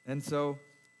 And so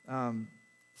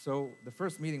the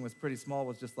first meeting was pretty small. It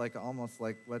was just almost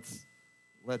like let's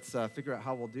figure out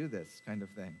how we'll do this kind of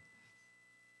thing.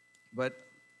 But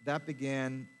that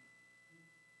began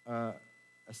a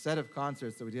set of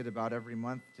concerts that we did about every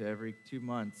month to every 2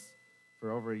 months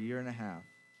for over a year and a half.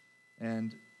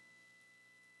 And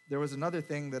there was another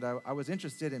thing that I was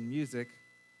interested in music.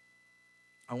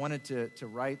 I wanted to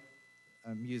write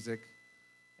music,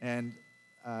 and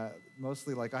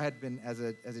mostly I had been, as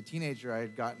a teenager, I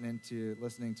had gotten into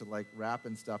listening to rap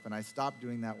and stuff, and I stopped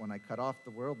doing that when I cut off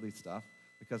the worldly stuff,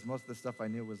 because most of the stuff I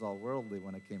knew was all worldly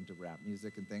when it came to rap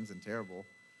music and things, and terrible,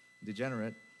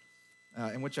 degenerate,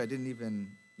 in which I didn't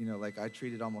even, I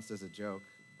treated almost as a joke,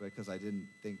 because I didn't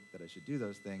think that I should do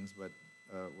those things, but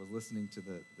was listening to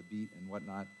the beat and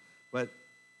whatnot. But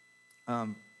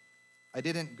I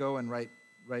didn't go and write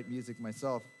music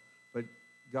myself, but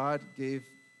God gave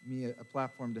me a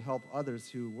platform to help others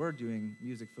who were doing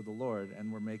music for the Lord,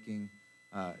 and were making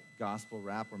gospel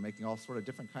rap, or making all sort of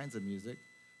different kinds of music.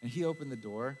 And he opened the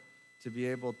door to be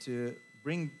able to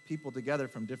bring people together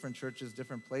from different churches,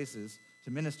 different places,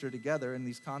 to minister together in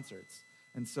these concerts.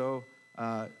 And so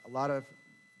there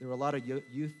were a lot of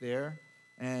youth there,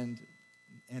 and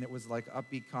it was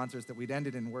upbeat concerts that we'd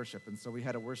ended in worship. And so we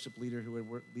had a worship leader who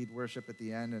would lead worship at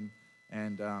the end,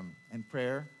 and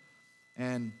prayer.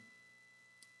 And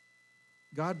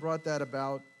God brought that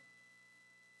about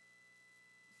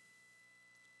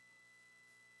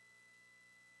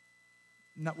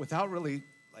not without really,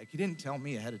 he didn't tell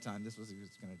me ahead of time this was what he was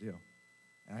going to do.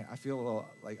 And I feel a little,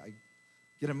 I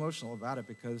get emotional about it,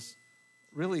 because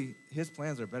really his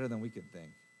plans are better than we could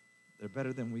think. They're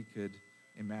better than we could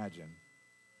imagine.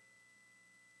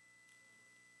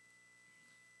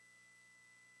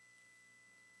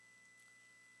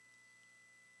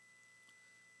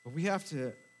 But we have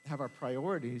to have our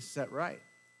priorities set right.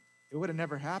 It would have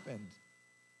never happened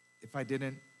if I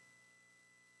didn't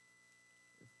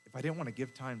want to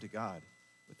give time to God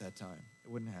with that time. It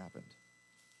wouldn't have happened.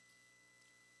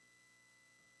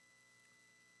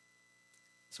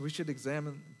 So we should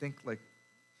examine and think like,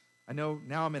 I know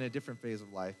now I'm in a different phase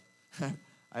of life.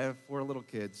 I have 4 little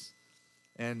kids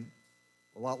and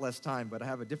a lot less time, but I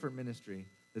have a different ministry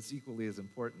that's equally as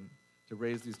important to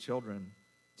raise these children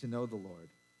to know the Lord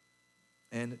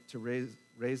and to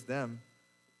raise them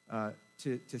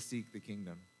to seek the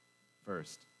kingdom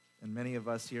first. And many of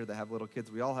us here that have little kids,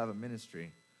 we all have a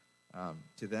ministry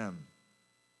to them.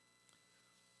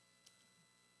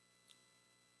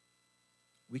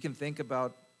 We can think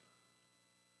about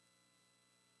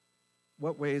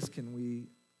what ways can we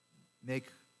make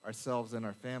ourselves and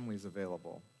our families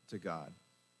available to God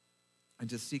and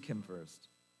just seek him first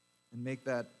and make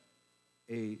that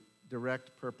a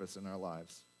direct purpose in our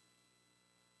lives.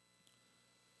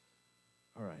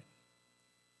 All right.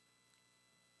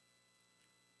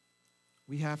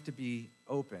 We have to be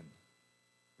open.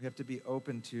 We have to be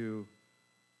open to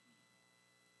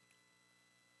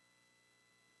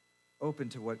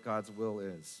what God's will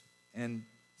is. And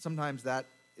sometimes that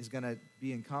is going to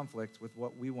be in conflict with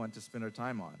what we want to spend our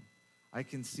time on. I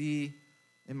can see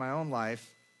in my own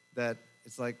life that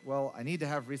it's like, well, I need to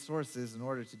have resources in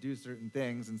order to do certain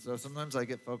things. And so sometimes I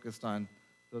get focused on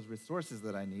those resources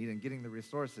that I need and getting the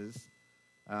resources.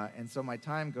 And so my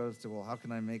time goes to, well, how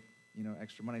can I make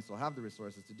extra money so I'll have the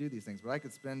resources to do these things? But I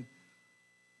could spend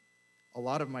a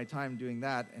lot of my time doing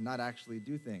that and not actually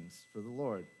do things for the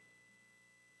Lord.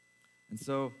 And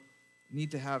so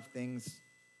need to have things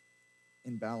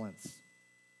in balance.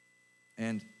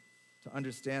 And to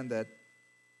understand that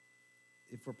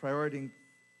if we're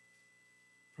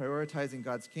prioritizing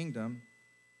God's kingdom,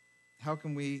 how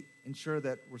can we ensure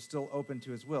that we're still open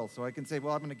to his will? So I can say,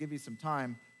 well, I'm going to give you some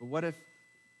time, but what if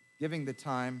giving the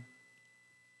time,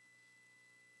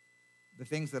 the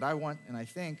things that I want and I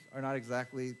think are not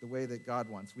exactly the way that God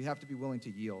wants? We have to be willing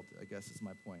to yield, I guess is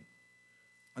my point.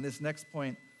 And this next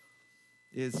point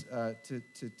is to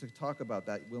talk about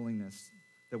that willingness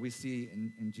that we see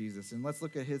in Jesus. And let's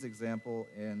look at his example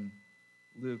in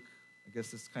Luke. I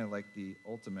guess this is kind of like the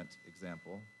ultimate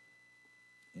example.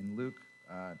 In Luke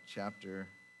chapter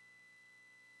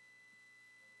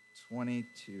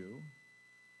 22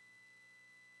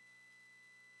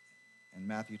 and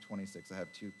Matthew 26. I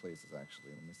have 2 places,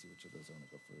 actually. Let me see which of those I want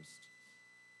to go first.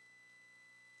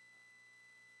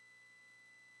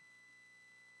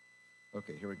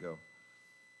 Okay, here we go.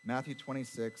 Matthew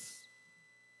 26,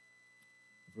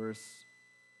 verse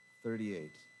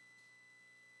 38.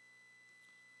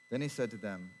 Then he said to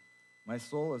them, "My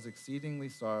soul is exceedingly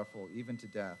sorrowful, even to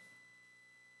death.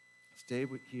 Stay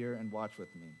here and watch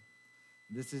with me."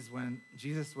 This is when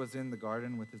Jesus was in the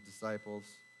garden with his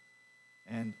disciples,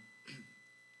 and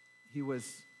he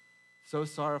was so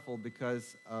sorrowful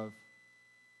because of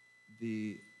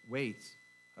the weight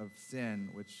of sin,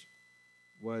 which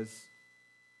was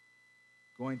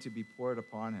going to be poured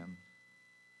upon him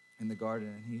in the garden.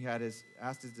 And he had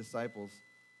asked his disciples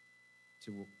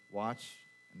to watch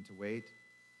and to wait,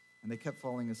 and they kept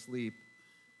falling asleep.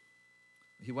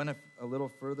 He went a little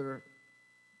further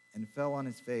and fell on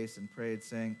his face and prayed,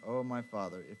 saying, "Oh, my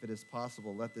Father, if it is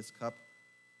possible, let this cup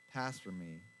pass from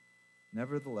me.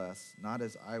 Nevertheless, not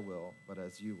as I will, but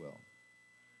as you will."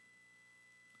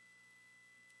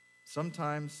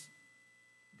 Sometimes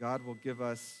God will give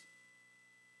us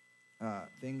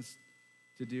things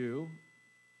to do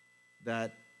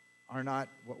that are not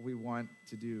what we want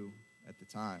to do at the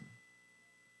time.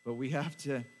 But we have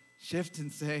to shift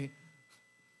and say,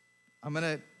 I'm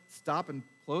going to stop and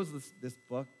close this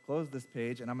book, close this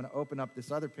page, and I'm going to open up this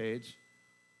other page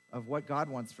of what God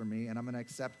wants for me, and I'm going to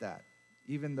accept that,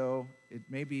 even though it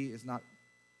maybe is not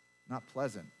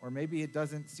pleasant, or maybe it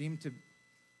doesn't seem to.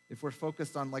 If we're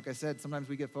focused on, like I said, sometimes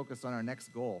we get focused on our next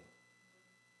goal.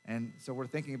 And so we're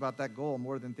thinking about that goal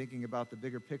more than thinking about the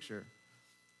bigger picture.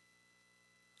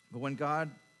 But when God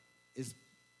is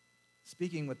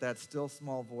speaking with that still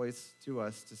small voice to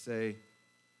us to say,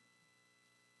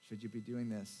 should you be doing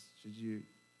this?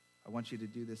 I want you to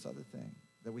do this other thing.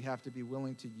 That we have to be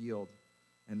willing to yield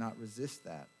and not resist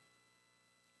that.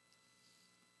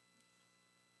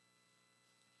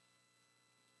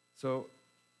 So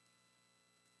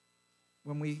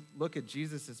when we look at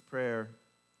Jesus' prayer,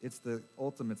 it's the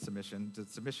ultimate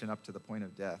submission up to the point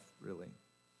of death, really.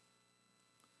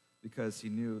 Because he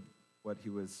knew what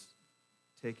he was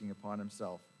taking upon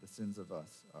himself, the sins of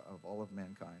us, of all of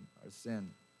mankind, our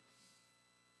sin.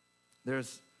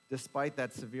 Despite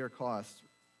that severe cost,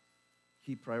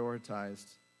 he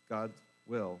prioritized God's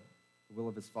will, the will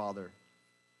of his Father,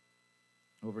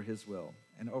 over his will,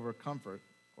 and over comfort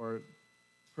or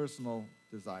personal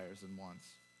desires and wants.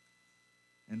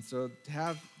 And so to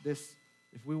have this,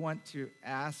 if we want to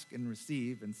ask and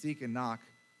receive and seek and knock,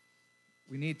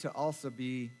 we need to also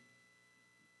be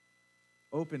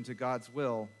open to God's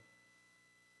will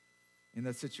in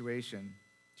the situation,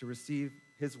 to receive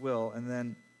his will, and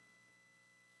then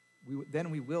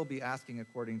we will be asking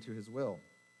according to his will.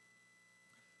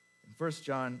 In 1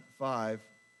 John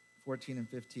 5:14 and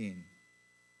 15,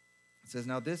 it says,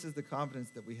 "Now this is the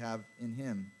confidence that we have in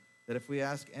him, that if we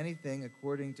ask anything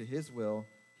according to his will,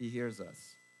 he hears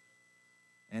us.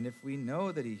 And if we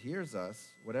know that he hears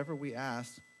us, whatever we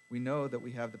ask, we know that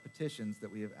we have the petitions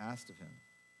that we have asked of him."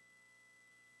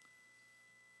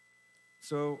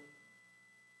 So,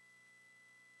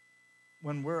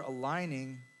 when we're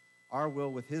aligning our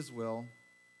will with his will,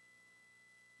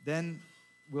 then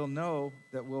we'll know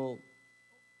that we'll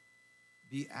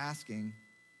be asking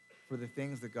for the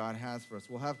things that God has for us.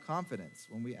 We'll have confidence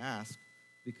when we ask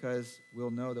because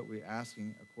we'll know that we're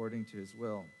asking according to his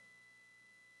will.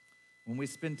 When we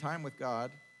spend time with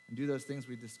God and do those things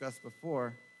we discussed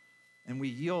before, and we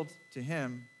yield to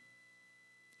him,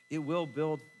 it will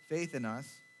build faith in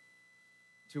us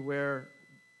to where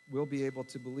we'll be able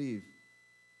to believe.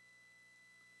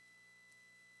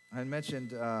 I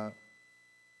mentioned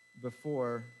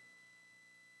before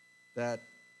that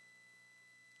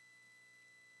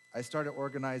I started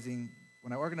organizing.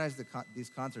 When I organized these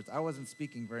concerts, I wasn't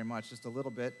speaking very much, just a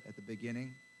little bit at the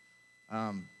beginning.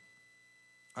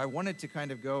 I wanted to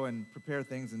kind of go and prepare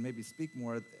things and maybe speak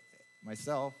more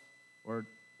myself or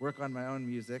work on my own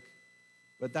music,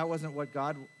 but that wasn't what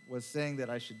God was saying that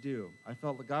I should do. I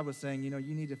felt that God was saying, you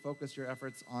need to focus your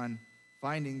efforts on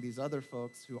finding these other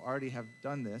folks who already have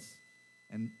done this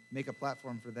and make a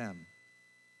platform for them.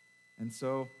 And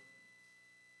so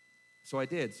I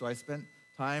did. So I spent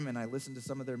time and I listened to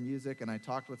some of their music and I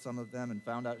talked with some of them and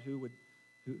found out who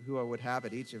I would have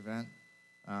at each event.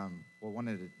 One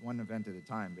event at a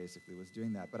time basically was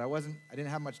doing that. But I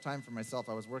didn't have much time for myself.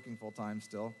 I was working full time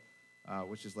still,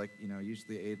 which is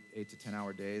usually 8 to 10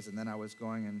 hour days. And then I was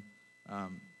going and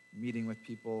meeting with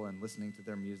people and listening to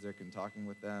their music and talking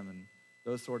with them and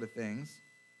those sort of things.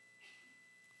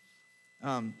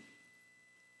 But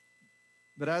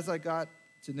as I got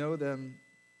to know them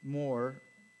more,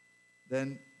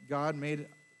 then God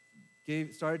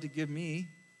started to give me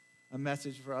a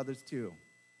message for others too.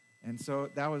 And so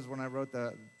that was when I wrote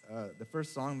the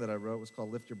first song that I wrote was called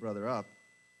 "Lift Your Brother Up,"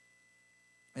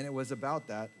 and it was about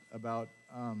that, about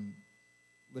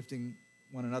lifting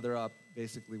one another up.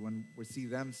 Basically, when we see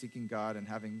them seeking God and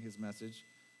having His message,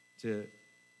 to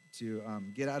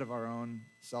get out of our own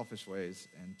selfish ways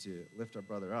and to lift our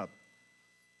brother up.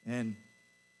 And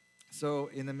so,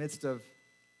 in the midst of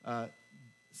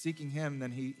seeking Him,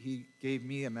 then He gave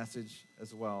me a message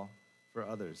as well for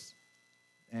others.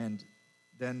 And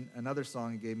then another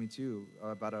song He gave me too,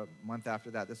 about a month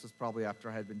after that. This was probably after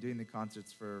I had been doing the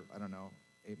concerts for,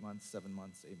 8 months, 7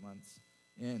 months, 8 months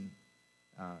in.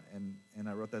 And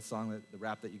I wrote that song, the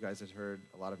rap that you guys had heard,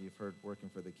 a lot of you have heard, "Working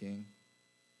for the King."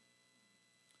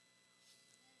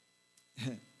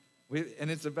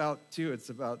 And it's about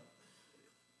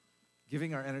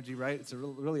giving our energy, right? It's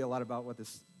really a lot about what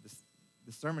this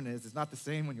sermon is. It's not the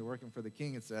same when you're working for the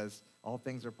King. It says all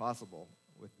things are possible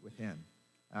with Him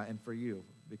and for you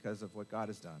because of what God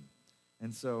has done.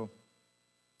 And so,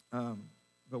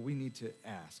 but we need to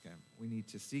ask Him. We need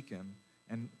to seek Him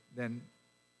and then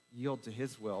yield to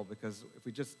His will, because if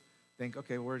we just think,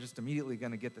 okay, we're just immediately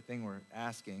going to get the thing we're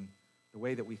asking the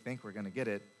way that we think we're going to get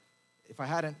it, if I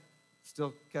hadn't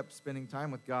still kept spending time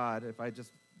with God, if I had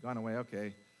just gone away,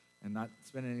 okay, and not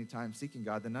spending any time seeking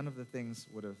God, then none of the things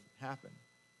would have happened.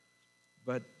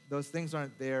 But those things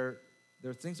aren't there.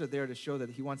 Those things are there to show that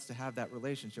He wants to have that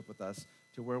relationship with us,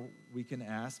 to where we can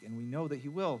ask, and we know that we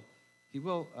will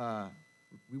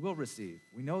receive.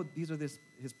 We know these are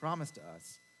His promise to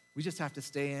us. We just have to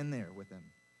stay in there with Him,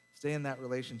 stay in that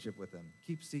relationship with Him,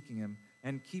 keep seeking Him,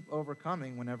 and keep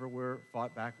overcoming whenever we're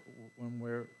fought back, when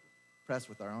we're pressed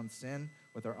with our own sin,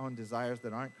 with our own desires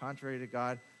that aren't contrary to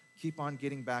God. Keep on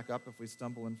getting back up if we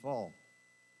stumble and fall.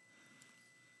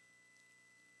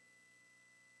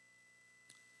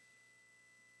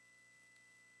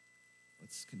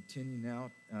 Let's continue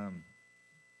now.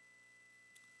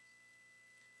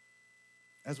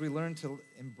 As we learn to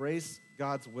embrace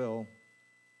God's will,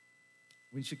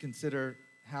 we should consider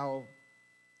how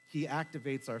He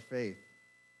activates our faith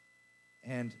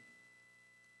and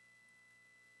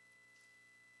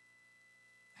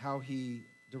how He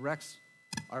directs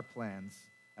our plans.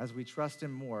 As we trust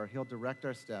Him more, He'll direct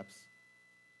our steps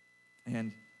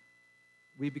And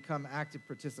we become active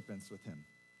participants with him.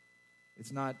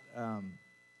 It's not,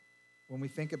 when we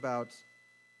think about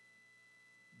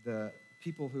the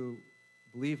people who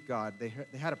believed God, they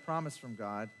had a promise from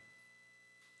God,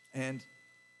 and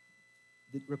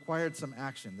it required some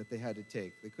action that they had to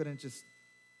take. They couldn't just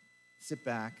sit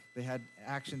back. They had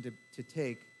action to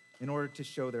take in order to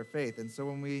show their faith. And so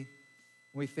when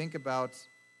we think about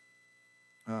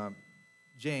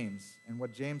James and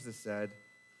what James has said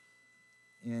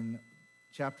in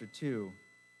chapter 2,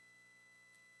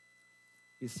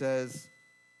 he says,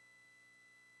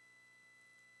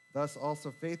 thus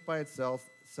also faith by itself,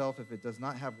 if it does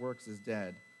not have works, is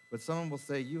dead. But someone will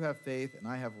say, you have faith and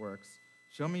I have works.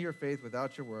 Show me your faith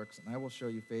without your works, and I will show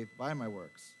you faith by my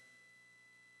works.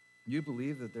 You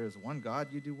believe that there is one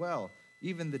God, you do well.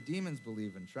 Even the demons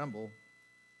believe and tremble.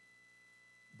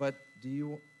 But do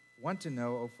you want to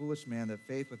know, O foolish man, that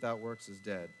faith without works is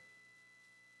dead?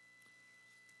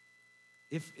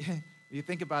 If you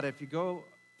think about it, if you go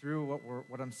through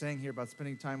what I'm saying here about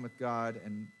spending time with God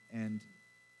and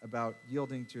about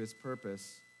yielding to his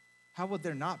purpose, how would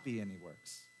there not be any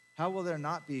works? How will there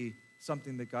not be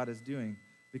something that God is doing?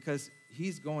 Because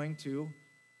he's going to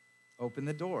open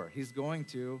the door. He's going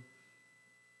to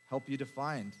help you to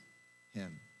find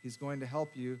him. He's going to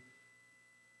help you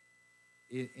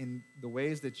in the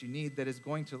ways that you need that is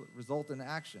going to result in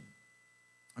action.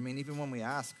 I mean, even when we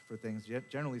ask for things,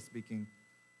 generally speaking,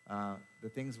 the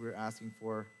things we're asking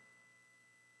for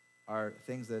are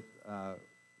things that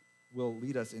will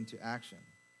lead us into action.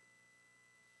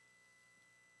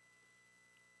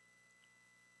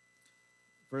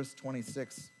 Verse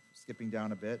 26, skipping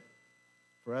down a bit.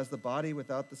 For as the body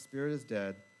without the spirit is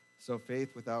dead, so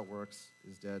faith without works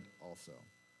is dead also.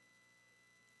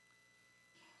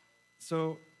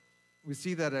 So we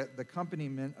see that the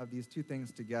accompaniment of these two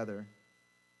things together.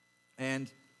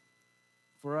 And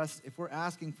for us, if we're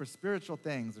asking for spiritual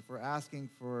things, if we're asking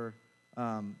for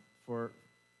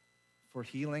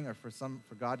healing, or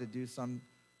for God to do some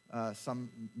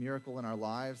miracle in our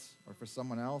lives, or for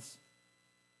someone else,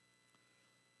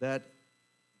 that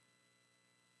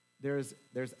there's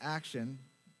action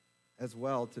as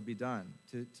well to be done,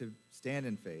 to stand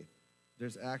in faith.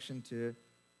 There's action to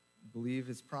believe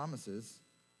his promises,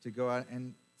 to go out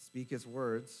and speak his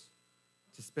words,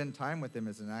 to spend time with him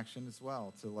as an action as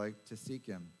well, to seek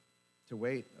him, to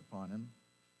wait upon him,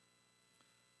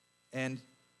 and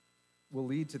will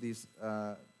lead to these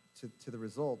to the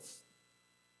results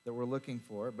that we're looking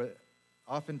for. But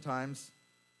oftentimes,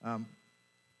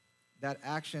 that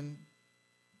action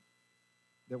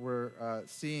that we're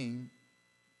seeing,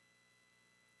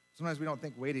 sometimes we don't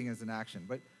think waiting is an action,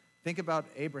 but think about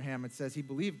Abraham. It says he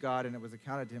believed God and it was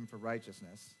accounted to him for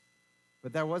righteousness.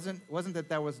 But that wasn't that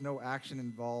there was no action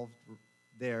involved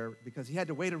there, because he had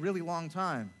to wait a really long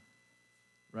time,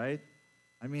 right?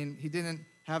 I mean, he didn't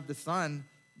have the son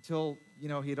until,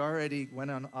 he'd already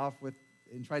went off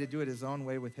and tried to do it his own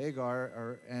way with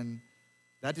Hagar, and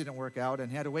that didn't work out, and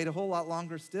he had to wait a whole lot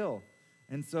longer still.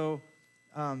 And so,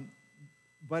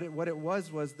 what it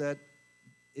was that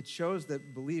it shows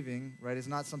that believing, right, is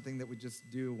not something that we just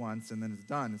do once and then it's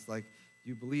done. It's like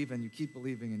you believe and you keep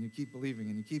believing and you keep believing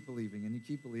and you keep believing and you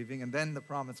keep believing, and then the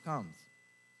promise comes.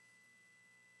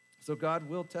 So God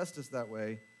will test us that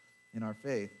way in our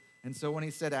faith. And so when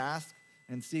he said ask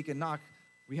and seek and knock,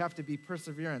 we have to be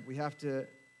perseverant. We have to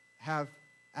have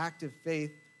active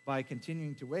faith by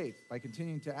continuing to wait, by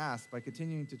continuing to ask, by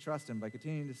continuing to trust him, by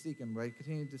continuing to seek him, by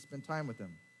continuing to spend time with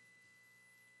him.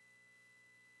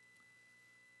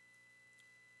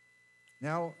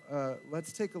 Now,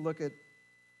 let's take a look at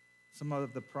some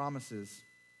of the promises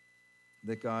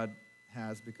that God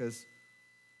has, because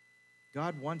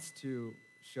God wants to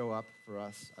show up for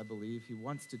us, I believe. He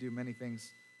wants to do many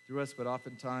things through us, but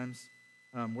oftentimes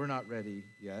we're not ready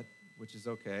yet, which is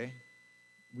okay.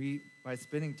 By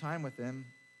spending time with him,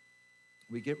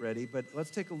 we get ready. But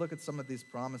let's take a look at some of these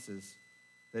promises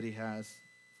that he has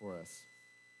for us.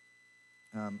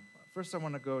 First, I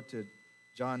want to go to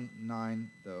John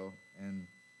 9, though, and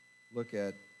look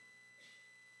at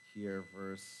here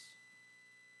verse,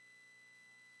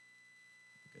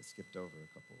 I think I skipped over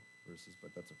a couple verses,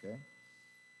 but that's okay.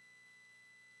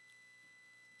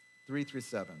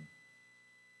 3-7.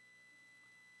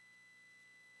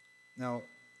 Now,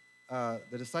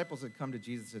 the disciples had come to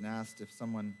Jesus and asked if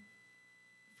someone,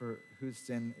 for whose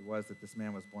sin it was that this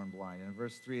man was born blind. And in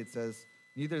verse 3 it says,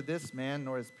 neither this man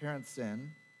nor his parents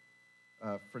sinned,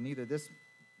 for neither this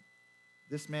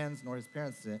man's nor his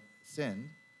parents sinned,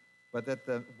 but that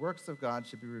the works of God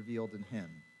should be revealed in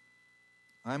him.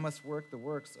 I must work the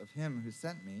works of him who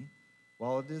sent me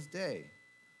while it is day.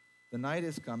 The night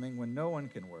is coming when no one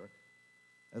can work.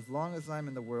 As long as I'm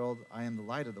in the world, I am the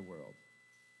light of the world."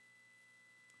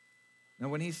 Now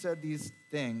when he said these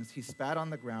things, he spat on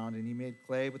the ground, and he made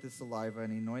clay with his saliva,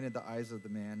 and he anointed the eyes of the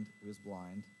man who was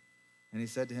blind. And he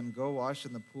said to him, "Go wash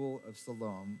in the pool of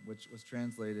Siloam," which was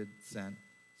translated sent.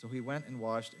 So he went and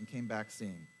washed and came back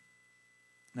seeing.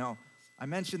 Now, I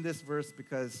mentioned this verse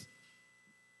because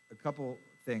a couple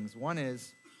things. One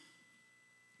is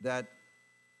that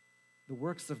the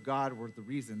works of God were the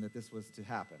reason that this was to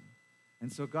happen.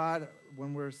 And so God,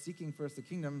 when we're seeking first the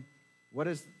kingdom, what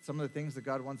is some of the things that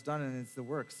God wants done? And it's the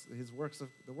works, his works of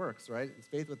the works, right? It's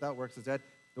faith without works is dead.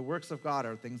 The works of God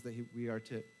are things that we are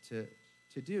to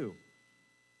do,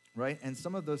 right? And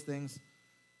some of those things,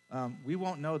 we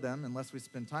won't know them unless we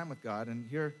spend time with God. And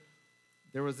here,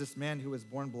 there was this man who was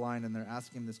born blind, and they're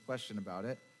asking him this question about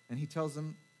it. And he tells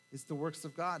them, it's the works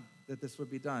of God that this would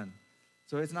be done.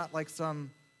 So it's not like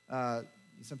some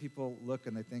people look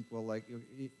and they think, well, like,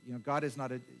 God is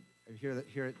not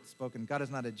hear it spoken, God is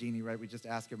not a genie, right? We just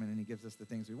ask him and then he gives us the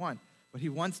things we want. But he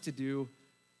wants to do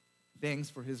things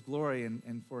for his glory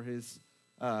and for his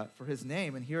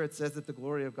name. And here it says that the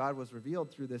glory of God was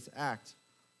revealed through this act.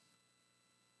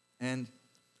 And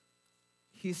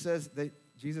he says that,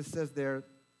 Jesus says there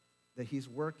that he's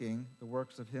working the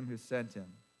works of him who sent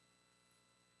him.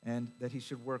 And that he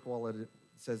should work while it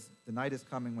says the night is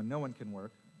coming when no one can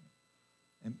work.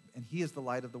 And he is the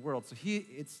light of the world. So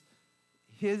it's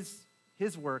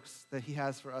his works that he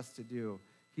has for us to do.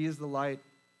 He is the light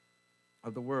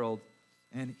of the world.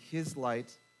 And his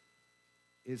light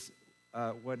is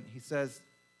when he says,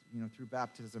 through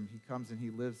baptism, he comes and he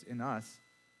lives in us,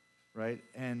 right?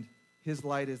 And his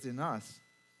light is in us.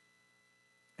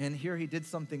 And here he did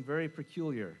something very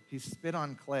peculiar. He spit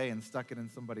on clay and stuck it in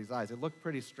somebody's eyes. It looked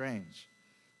pretty strange.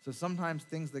 So sometimes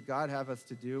things that God have us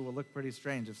to do will look pretty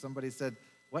strange. If somebody said,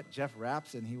 "What, Jeff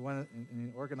raps?" and he went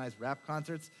and organized rap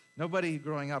concerts, nobody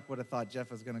growing up would have thought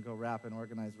Jeff was going to go rap and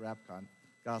organize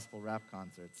gospel rap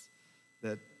concerts.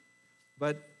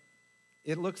 But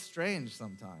it looks strange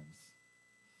sometimes.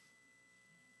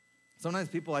 Sometimes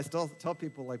I still tell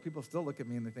people, like, people still look at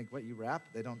me and they think, "What, you rap?"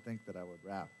 They don't think that I would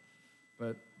rap.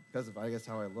 But because of, I guess,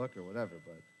 how I look or whatever.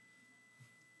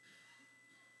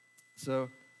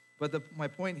 My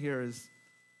point here is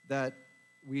that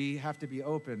we have to be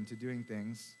open to doing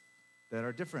things that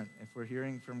are different. If we're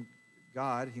hearing from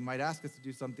God, he might ask us to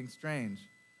do something strange,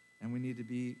 and we need to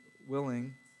be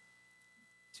willing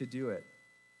to do it.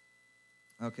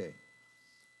 Okay.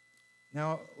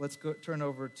 Now let's turn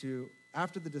over to,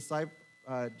 after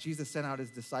Jesus sent out his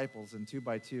disciples in 2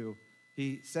 by 2,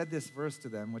 he said this verse to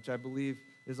them, which I believe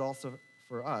is also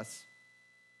for us.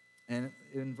 And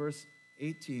in verse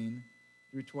 18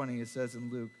 through 20, it says in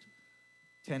Luke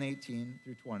 10:18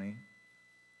 through 20,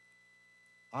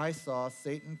 "I saw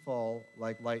Satan fall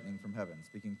like lightning from heaven,"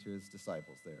 speaking to his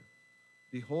disciples there.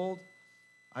 "Behold,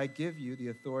 I give you the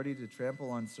authority to trample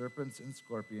on serpents and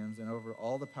scorpions and over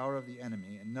all the power of the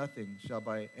enemy, and nothing shall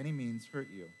by any means hurt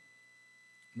you.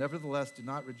 Nevertheless, do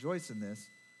not rejoice in this,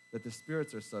 that the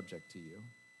spirits are subject to you."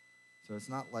 So it's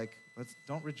not like,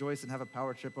 don't rejoice and have a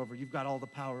power trip over, you've got all the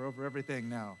power over everything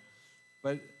now.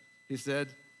 But he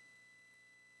said,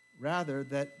 rather,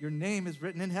 that your name is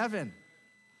written in heaven.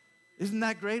 Isn't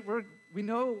that great? We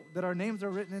know that our names are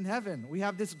written in heaven. We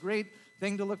have this great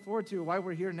thing to look forward to, why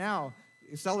we're here now,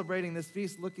 celebrating this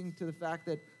feast, looking to the fact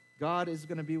that God is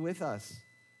going to be with us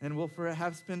and we'll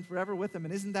have spent forever with him.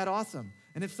 And isn't that awesome?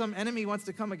 And if some enemy wants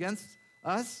to come against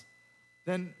us,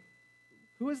 then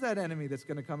who is that enemy that's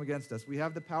going to come against us? We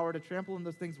have the power to trample on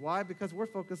those things. Why? Because we're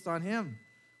focused on him.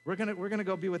 We're going to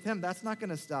go be with him. That's not going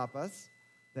to stop us,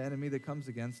 the enemy that comes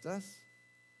against us.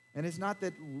 And it's not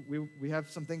that we have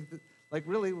something that, like,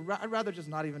 really, I'd rather just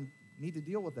not even need to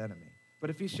deal with the enemy.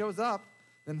 But if he shows up,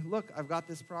 then look, I've got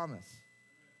this promise.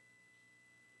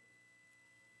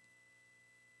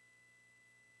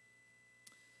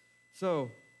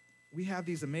 So we have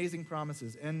these amazing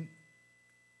promises. And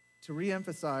to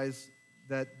reemphasize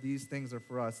that these things are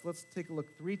for us, let's take a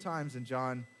look 3 times in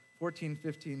John 14,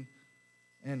 15,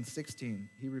 and 16.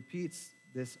 He repeats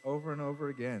this over and over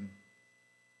again.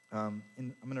 I'm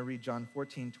going to read John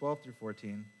 14, 12 through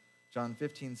 14, John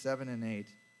 15, 7 and 8,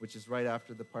 which is right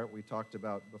after the part we talked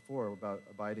about before, about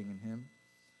abiding in him,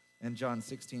 and John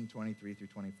 16, 23 through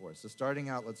 24. So starting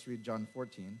out, let's read John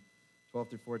 14, 12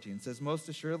 through 14. It says, "Most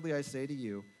assuredly I say to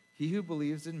you, he who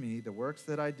believes in me, the works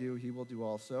that I do, he will do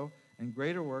also, and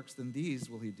greater works than these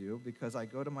will he do, because I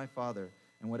go to my Father.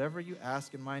 And whatever you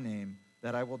ask in my name,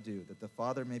 that I will do, that the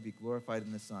Father may be glorified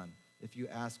in the Son. If you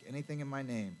ask anything in my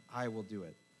name, I will do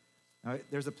it. Now,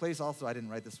 there's a place also, I didn't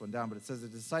write this one down, but it says, a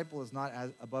disciple is not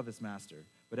above his master,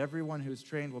 but everyone who's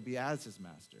trained will be as his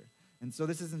master. And so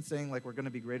this isn't saying like we're going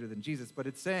to be greater than Jesus, but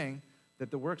it's saying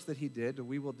that the works that he did,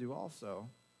 we will do also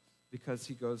because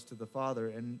he goes to the Father.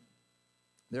 And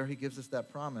there he gives us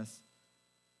that promise,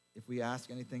 if we ask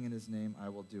anything in his name, I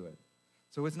will do it.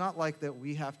 So it's not like that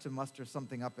we have to muster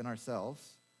something up in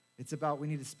ourselves. It's about we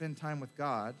need to spend time with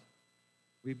God.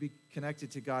 We be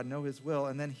connected to God, know his will,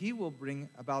 and then he will bring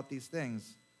about these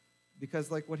things.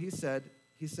 Because like what he said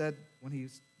when he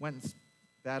went and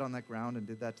spat on that ground and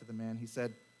did that to the man, he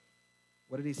said,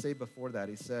 what did he say before that?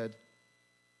 He said,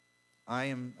 I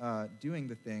am doing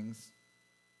the things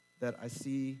that I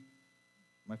see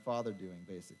my Father doing,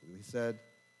 basically. He said,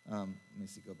 let me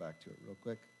see, go back to it real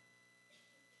quick.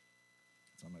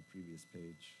 It's on my previous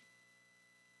page,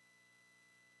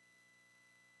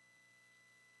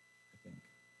 I think.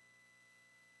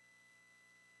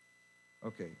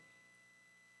 Okay.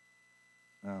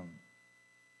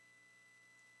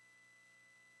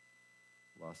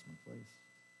 Lost my place.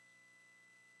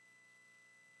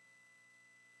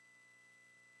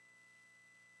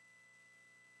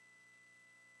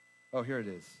 Oh, here it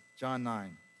is. John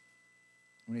 9.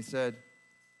 When he said,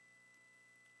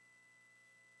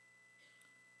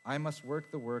 I must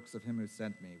work the works of him who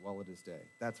sent me while it is day.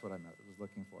 That's what I was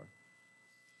looking for.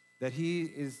 That he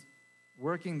is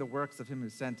working the works of him who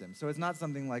sent him. So it's not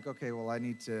something like, okay, well, I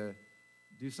need to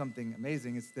do something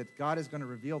amazing. It's that God is going to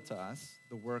reveal to us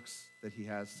the works that he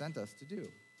has sent us to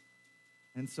do.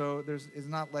 And so it's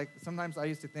not like, sometimes I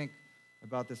used to think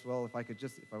about this, well, if I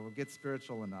will get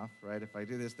spiritual enough, right? If I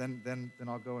do this, then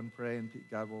I'll go and pray and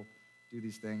God will do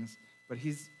these things. But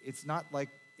it's not like,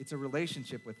 it's a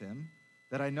relationship with him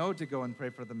that I know to go and pray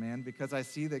for the man because I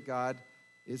see that God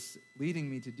is leading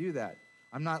me to do that.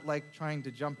 I'm not like trying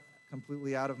to jump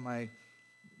completely out of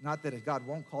not that God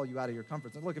won't call you out of your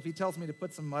comfort zone. Look, if he tells me to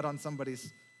put some mud on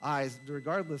somebody's eyes,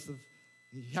 regardless of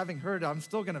having heard, I'm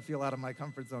still going to feel out of my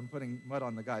comfort zone putting mud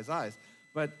on the guy's eyes.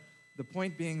 But the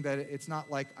point being that it's not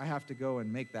like I have to go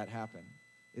and make that happen.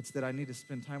 It's that I need to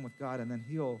spend time with God, and then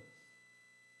he will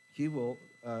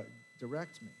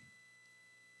direct me.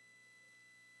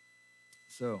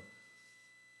 So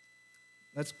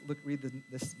let's read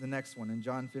the next one in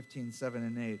John 15, 7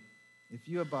 and 8. If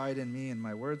you abide in me and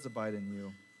my words abide in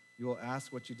you, you will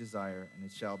ask what you desire, and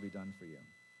it shall be done for you.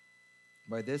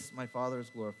 By this my Father is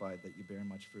glorified, that you bear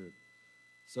much fruit.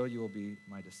 So you will be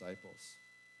my disciples.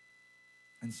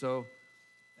 And so,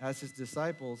 as his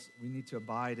disciples, we need to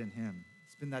abide in him,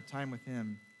 spend that time with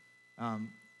him.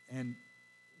 And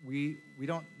we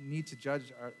don't need to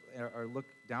judge or look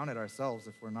down at ourselves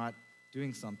if we're not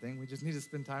doing something. We just need to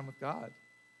spend time with God.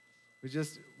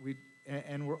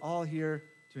 And we're all here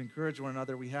to encourage one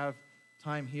another. We have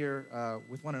time here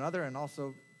with one another, and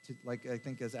also to, like I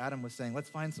think as Adam was saying, let's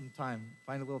find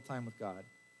a little time with God.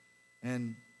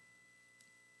 And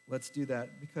let's do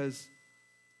that because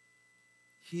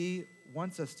he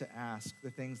wants us to ask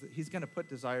the things that he's going to put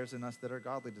desires in us that are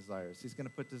godly desires. He's going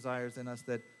to put desires in us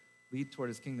that lead toward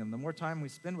his kingdom. The more time we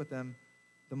spend with him,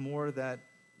 the more that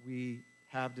we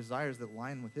have desires that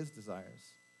align with his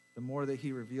desires, the more that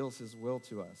he reveals his will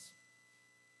to us.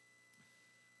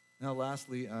 Now,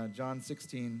 lastly, John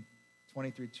 16,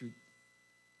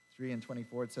 23 and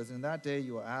 24, it says, in that day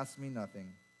you will ask me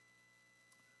nothing.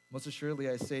 Most assuredly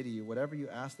I say to you, whatever you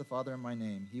ask the Father in my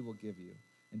name, he will give you.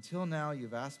 Until now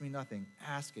you've asked me nothing.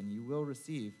 Ask and you will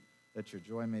receive, that your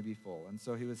joy may be full. And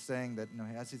so he was saying that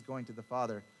as he's going to the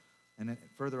Father, and then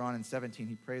further on in 17,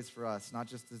 he prays for us, not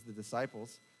just as the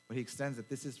disciples, but he extends that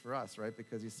this is for us, right?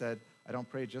 Because he said, I don't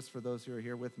pray just for those who are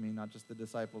here with me, not just the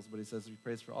disciples, but he says he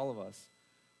prays for all of us.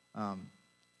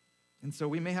 And so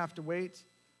we may have to wait.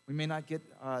 We may not get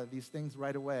these things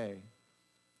right away,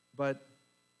 but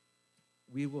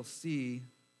we will see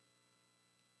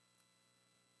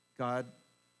God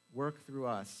work through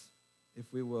us if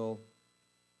we will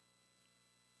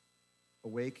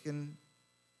awaken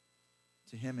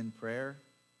to him in prayer,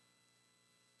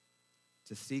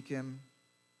 to seek him,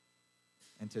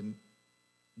 and to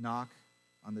knock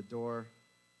on the door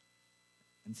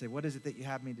and say, what is it that you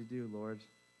have me to do, Lord?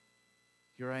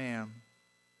 Here I am.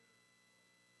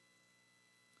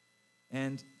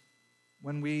 And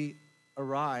when we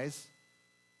arise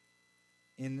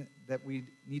in that we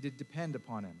need to depend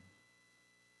upon him,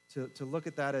 to look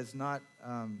at that as not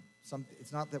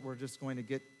it's not that we're just going to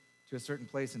get to a certain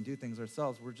place and do things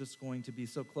ourselves. We're just going to be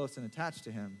so close and attached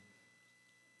to him.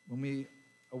 When we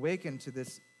awaken to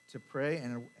this, to pray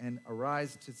and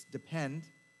arise to depend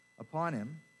upon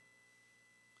him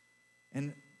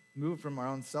and move from our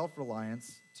own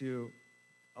self-reliance to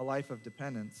a life of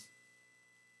dependence,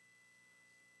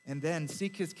 and then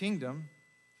seek his kingdom,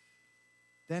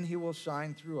 then he will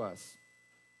shine through us.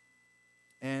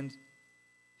 And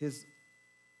his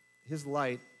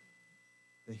light,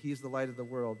 that he's the light of the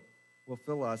world, will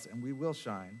fill us, and we will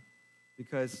shine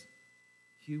because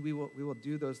we will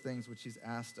do those things which he's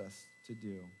asked us to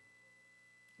do.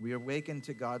 We awaken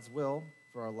to God's will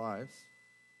for our lives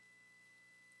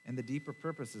and the deeper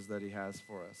purposes that he has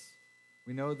for us.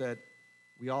 We know that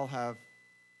we all have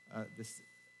a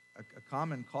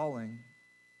common calling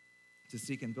to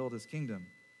seek and build his kingdom,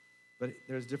 but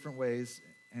there's different ways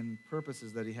and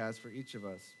purposes that he has for each of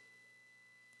us.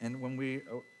 And when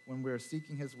we're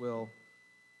seeking his will,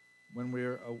 when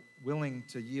we're willing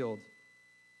to yield,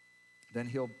 then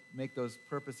he'll make those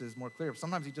purposes more clear.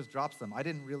 Sometimes he just drops them. I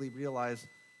didn't really realize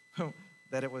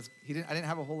that I didn't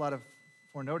have a whole lot of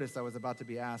foreknotice I was about to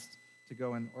be asked to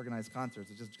go and organize concerts.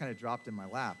 It just kind of dropped in my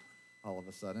lap all of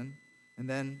a sudden. And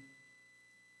then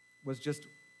was just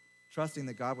trusting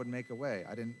that God would make a way.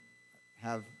 I didn't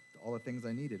have all the things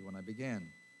I needed when I began.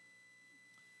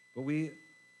 But we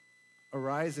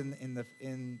arise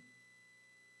in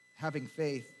having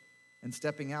faith and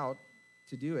stepping out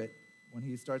to do it when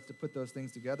he starts to put those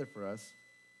things together for us.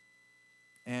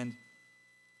 And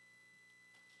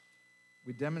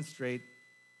we demonstrate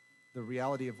the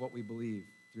reality of what we believe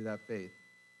through that faith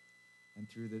and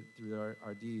through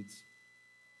our deeds.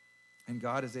 And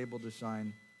God is able to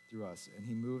shine through us, and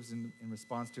he moves in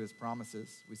response to his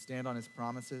promises. We stand on his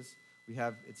promises.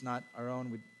 It's not our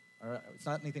own. It's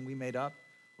not anything we made up.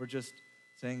 We're just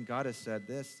saying, God has said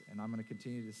this, and I'm going to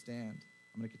continue to stand.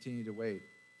 I'm going to continue to wait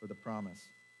for the promise.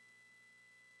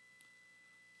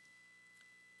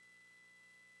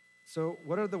 So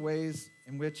what are the ways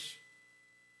in which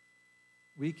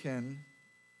we can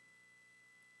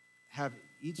have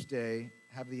each day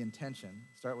have the intention,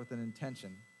 start with an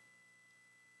intention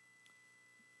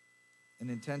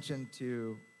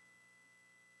to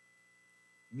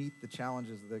meet the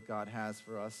challenges that God has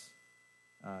for us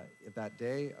that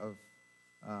day, of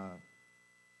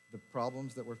the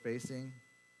problems that we're facing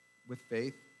with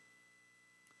faith,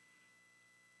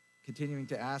 continuing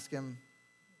to ask him,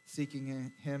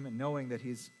 seeking him, and knowing that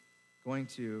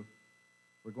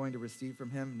we're going to receive from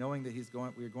him, knowing that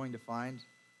we're going to find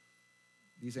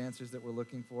these answers that we're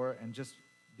looking for, and just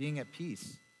being at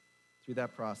peace through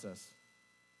that process.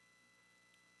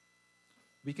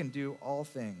 We can do all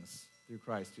things through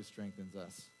Christ who strengthens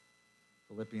us.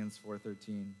 Philippians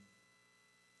 4:13.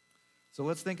 So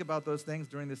let's think about those things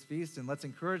during this feast, and let's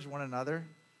encourage one another,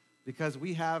 because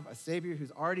we have a Savior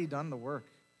who's already done the work.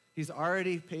 He's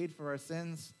already paid for our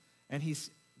sins, and he's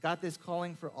got this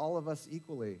calling for all of us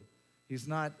equally. It's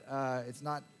not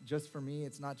just for me,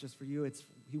 it's not just for you.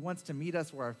 He wants to meet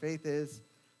us where our faith is.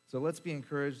 So let's be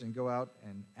encouraged and go out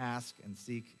and ask and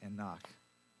seek and knock.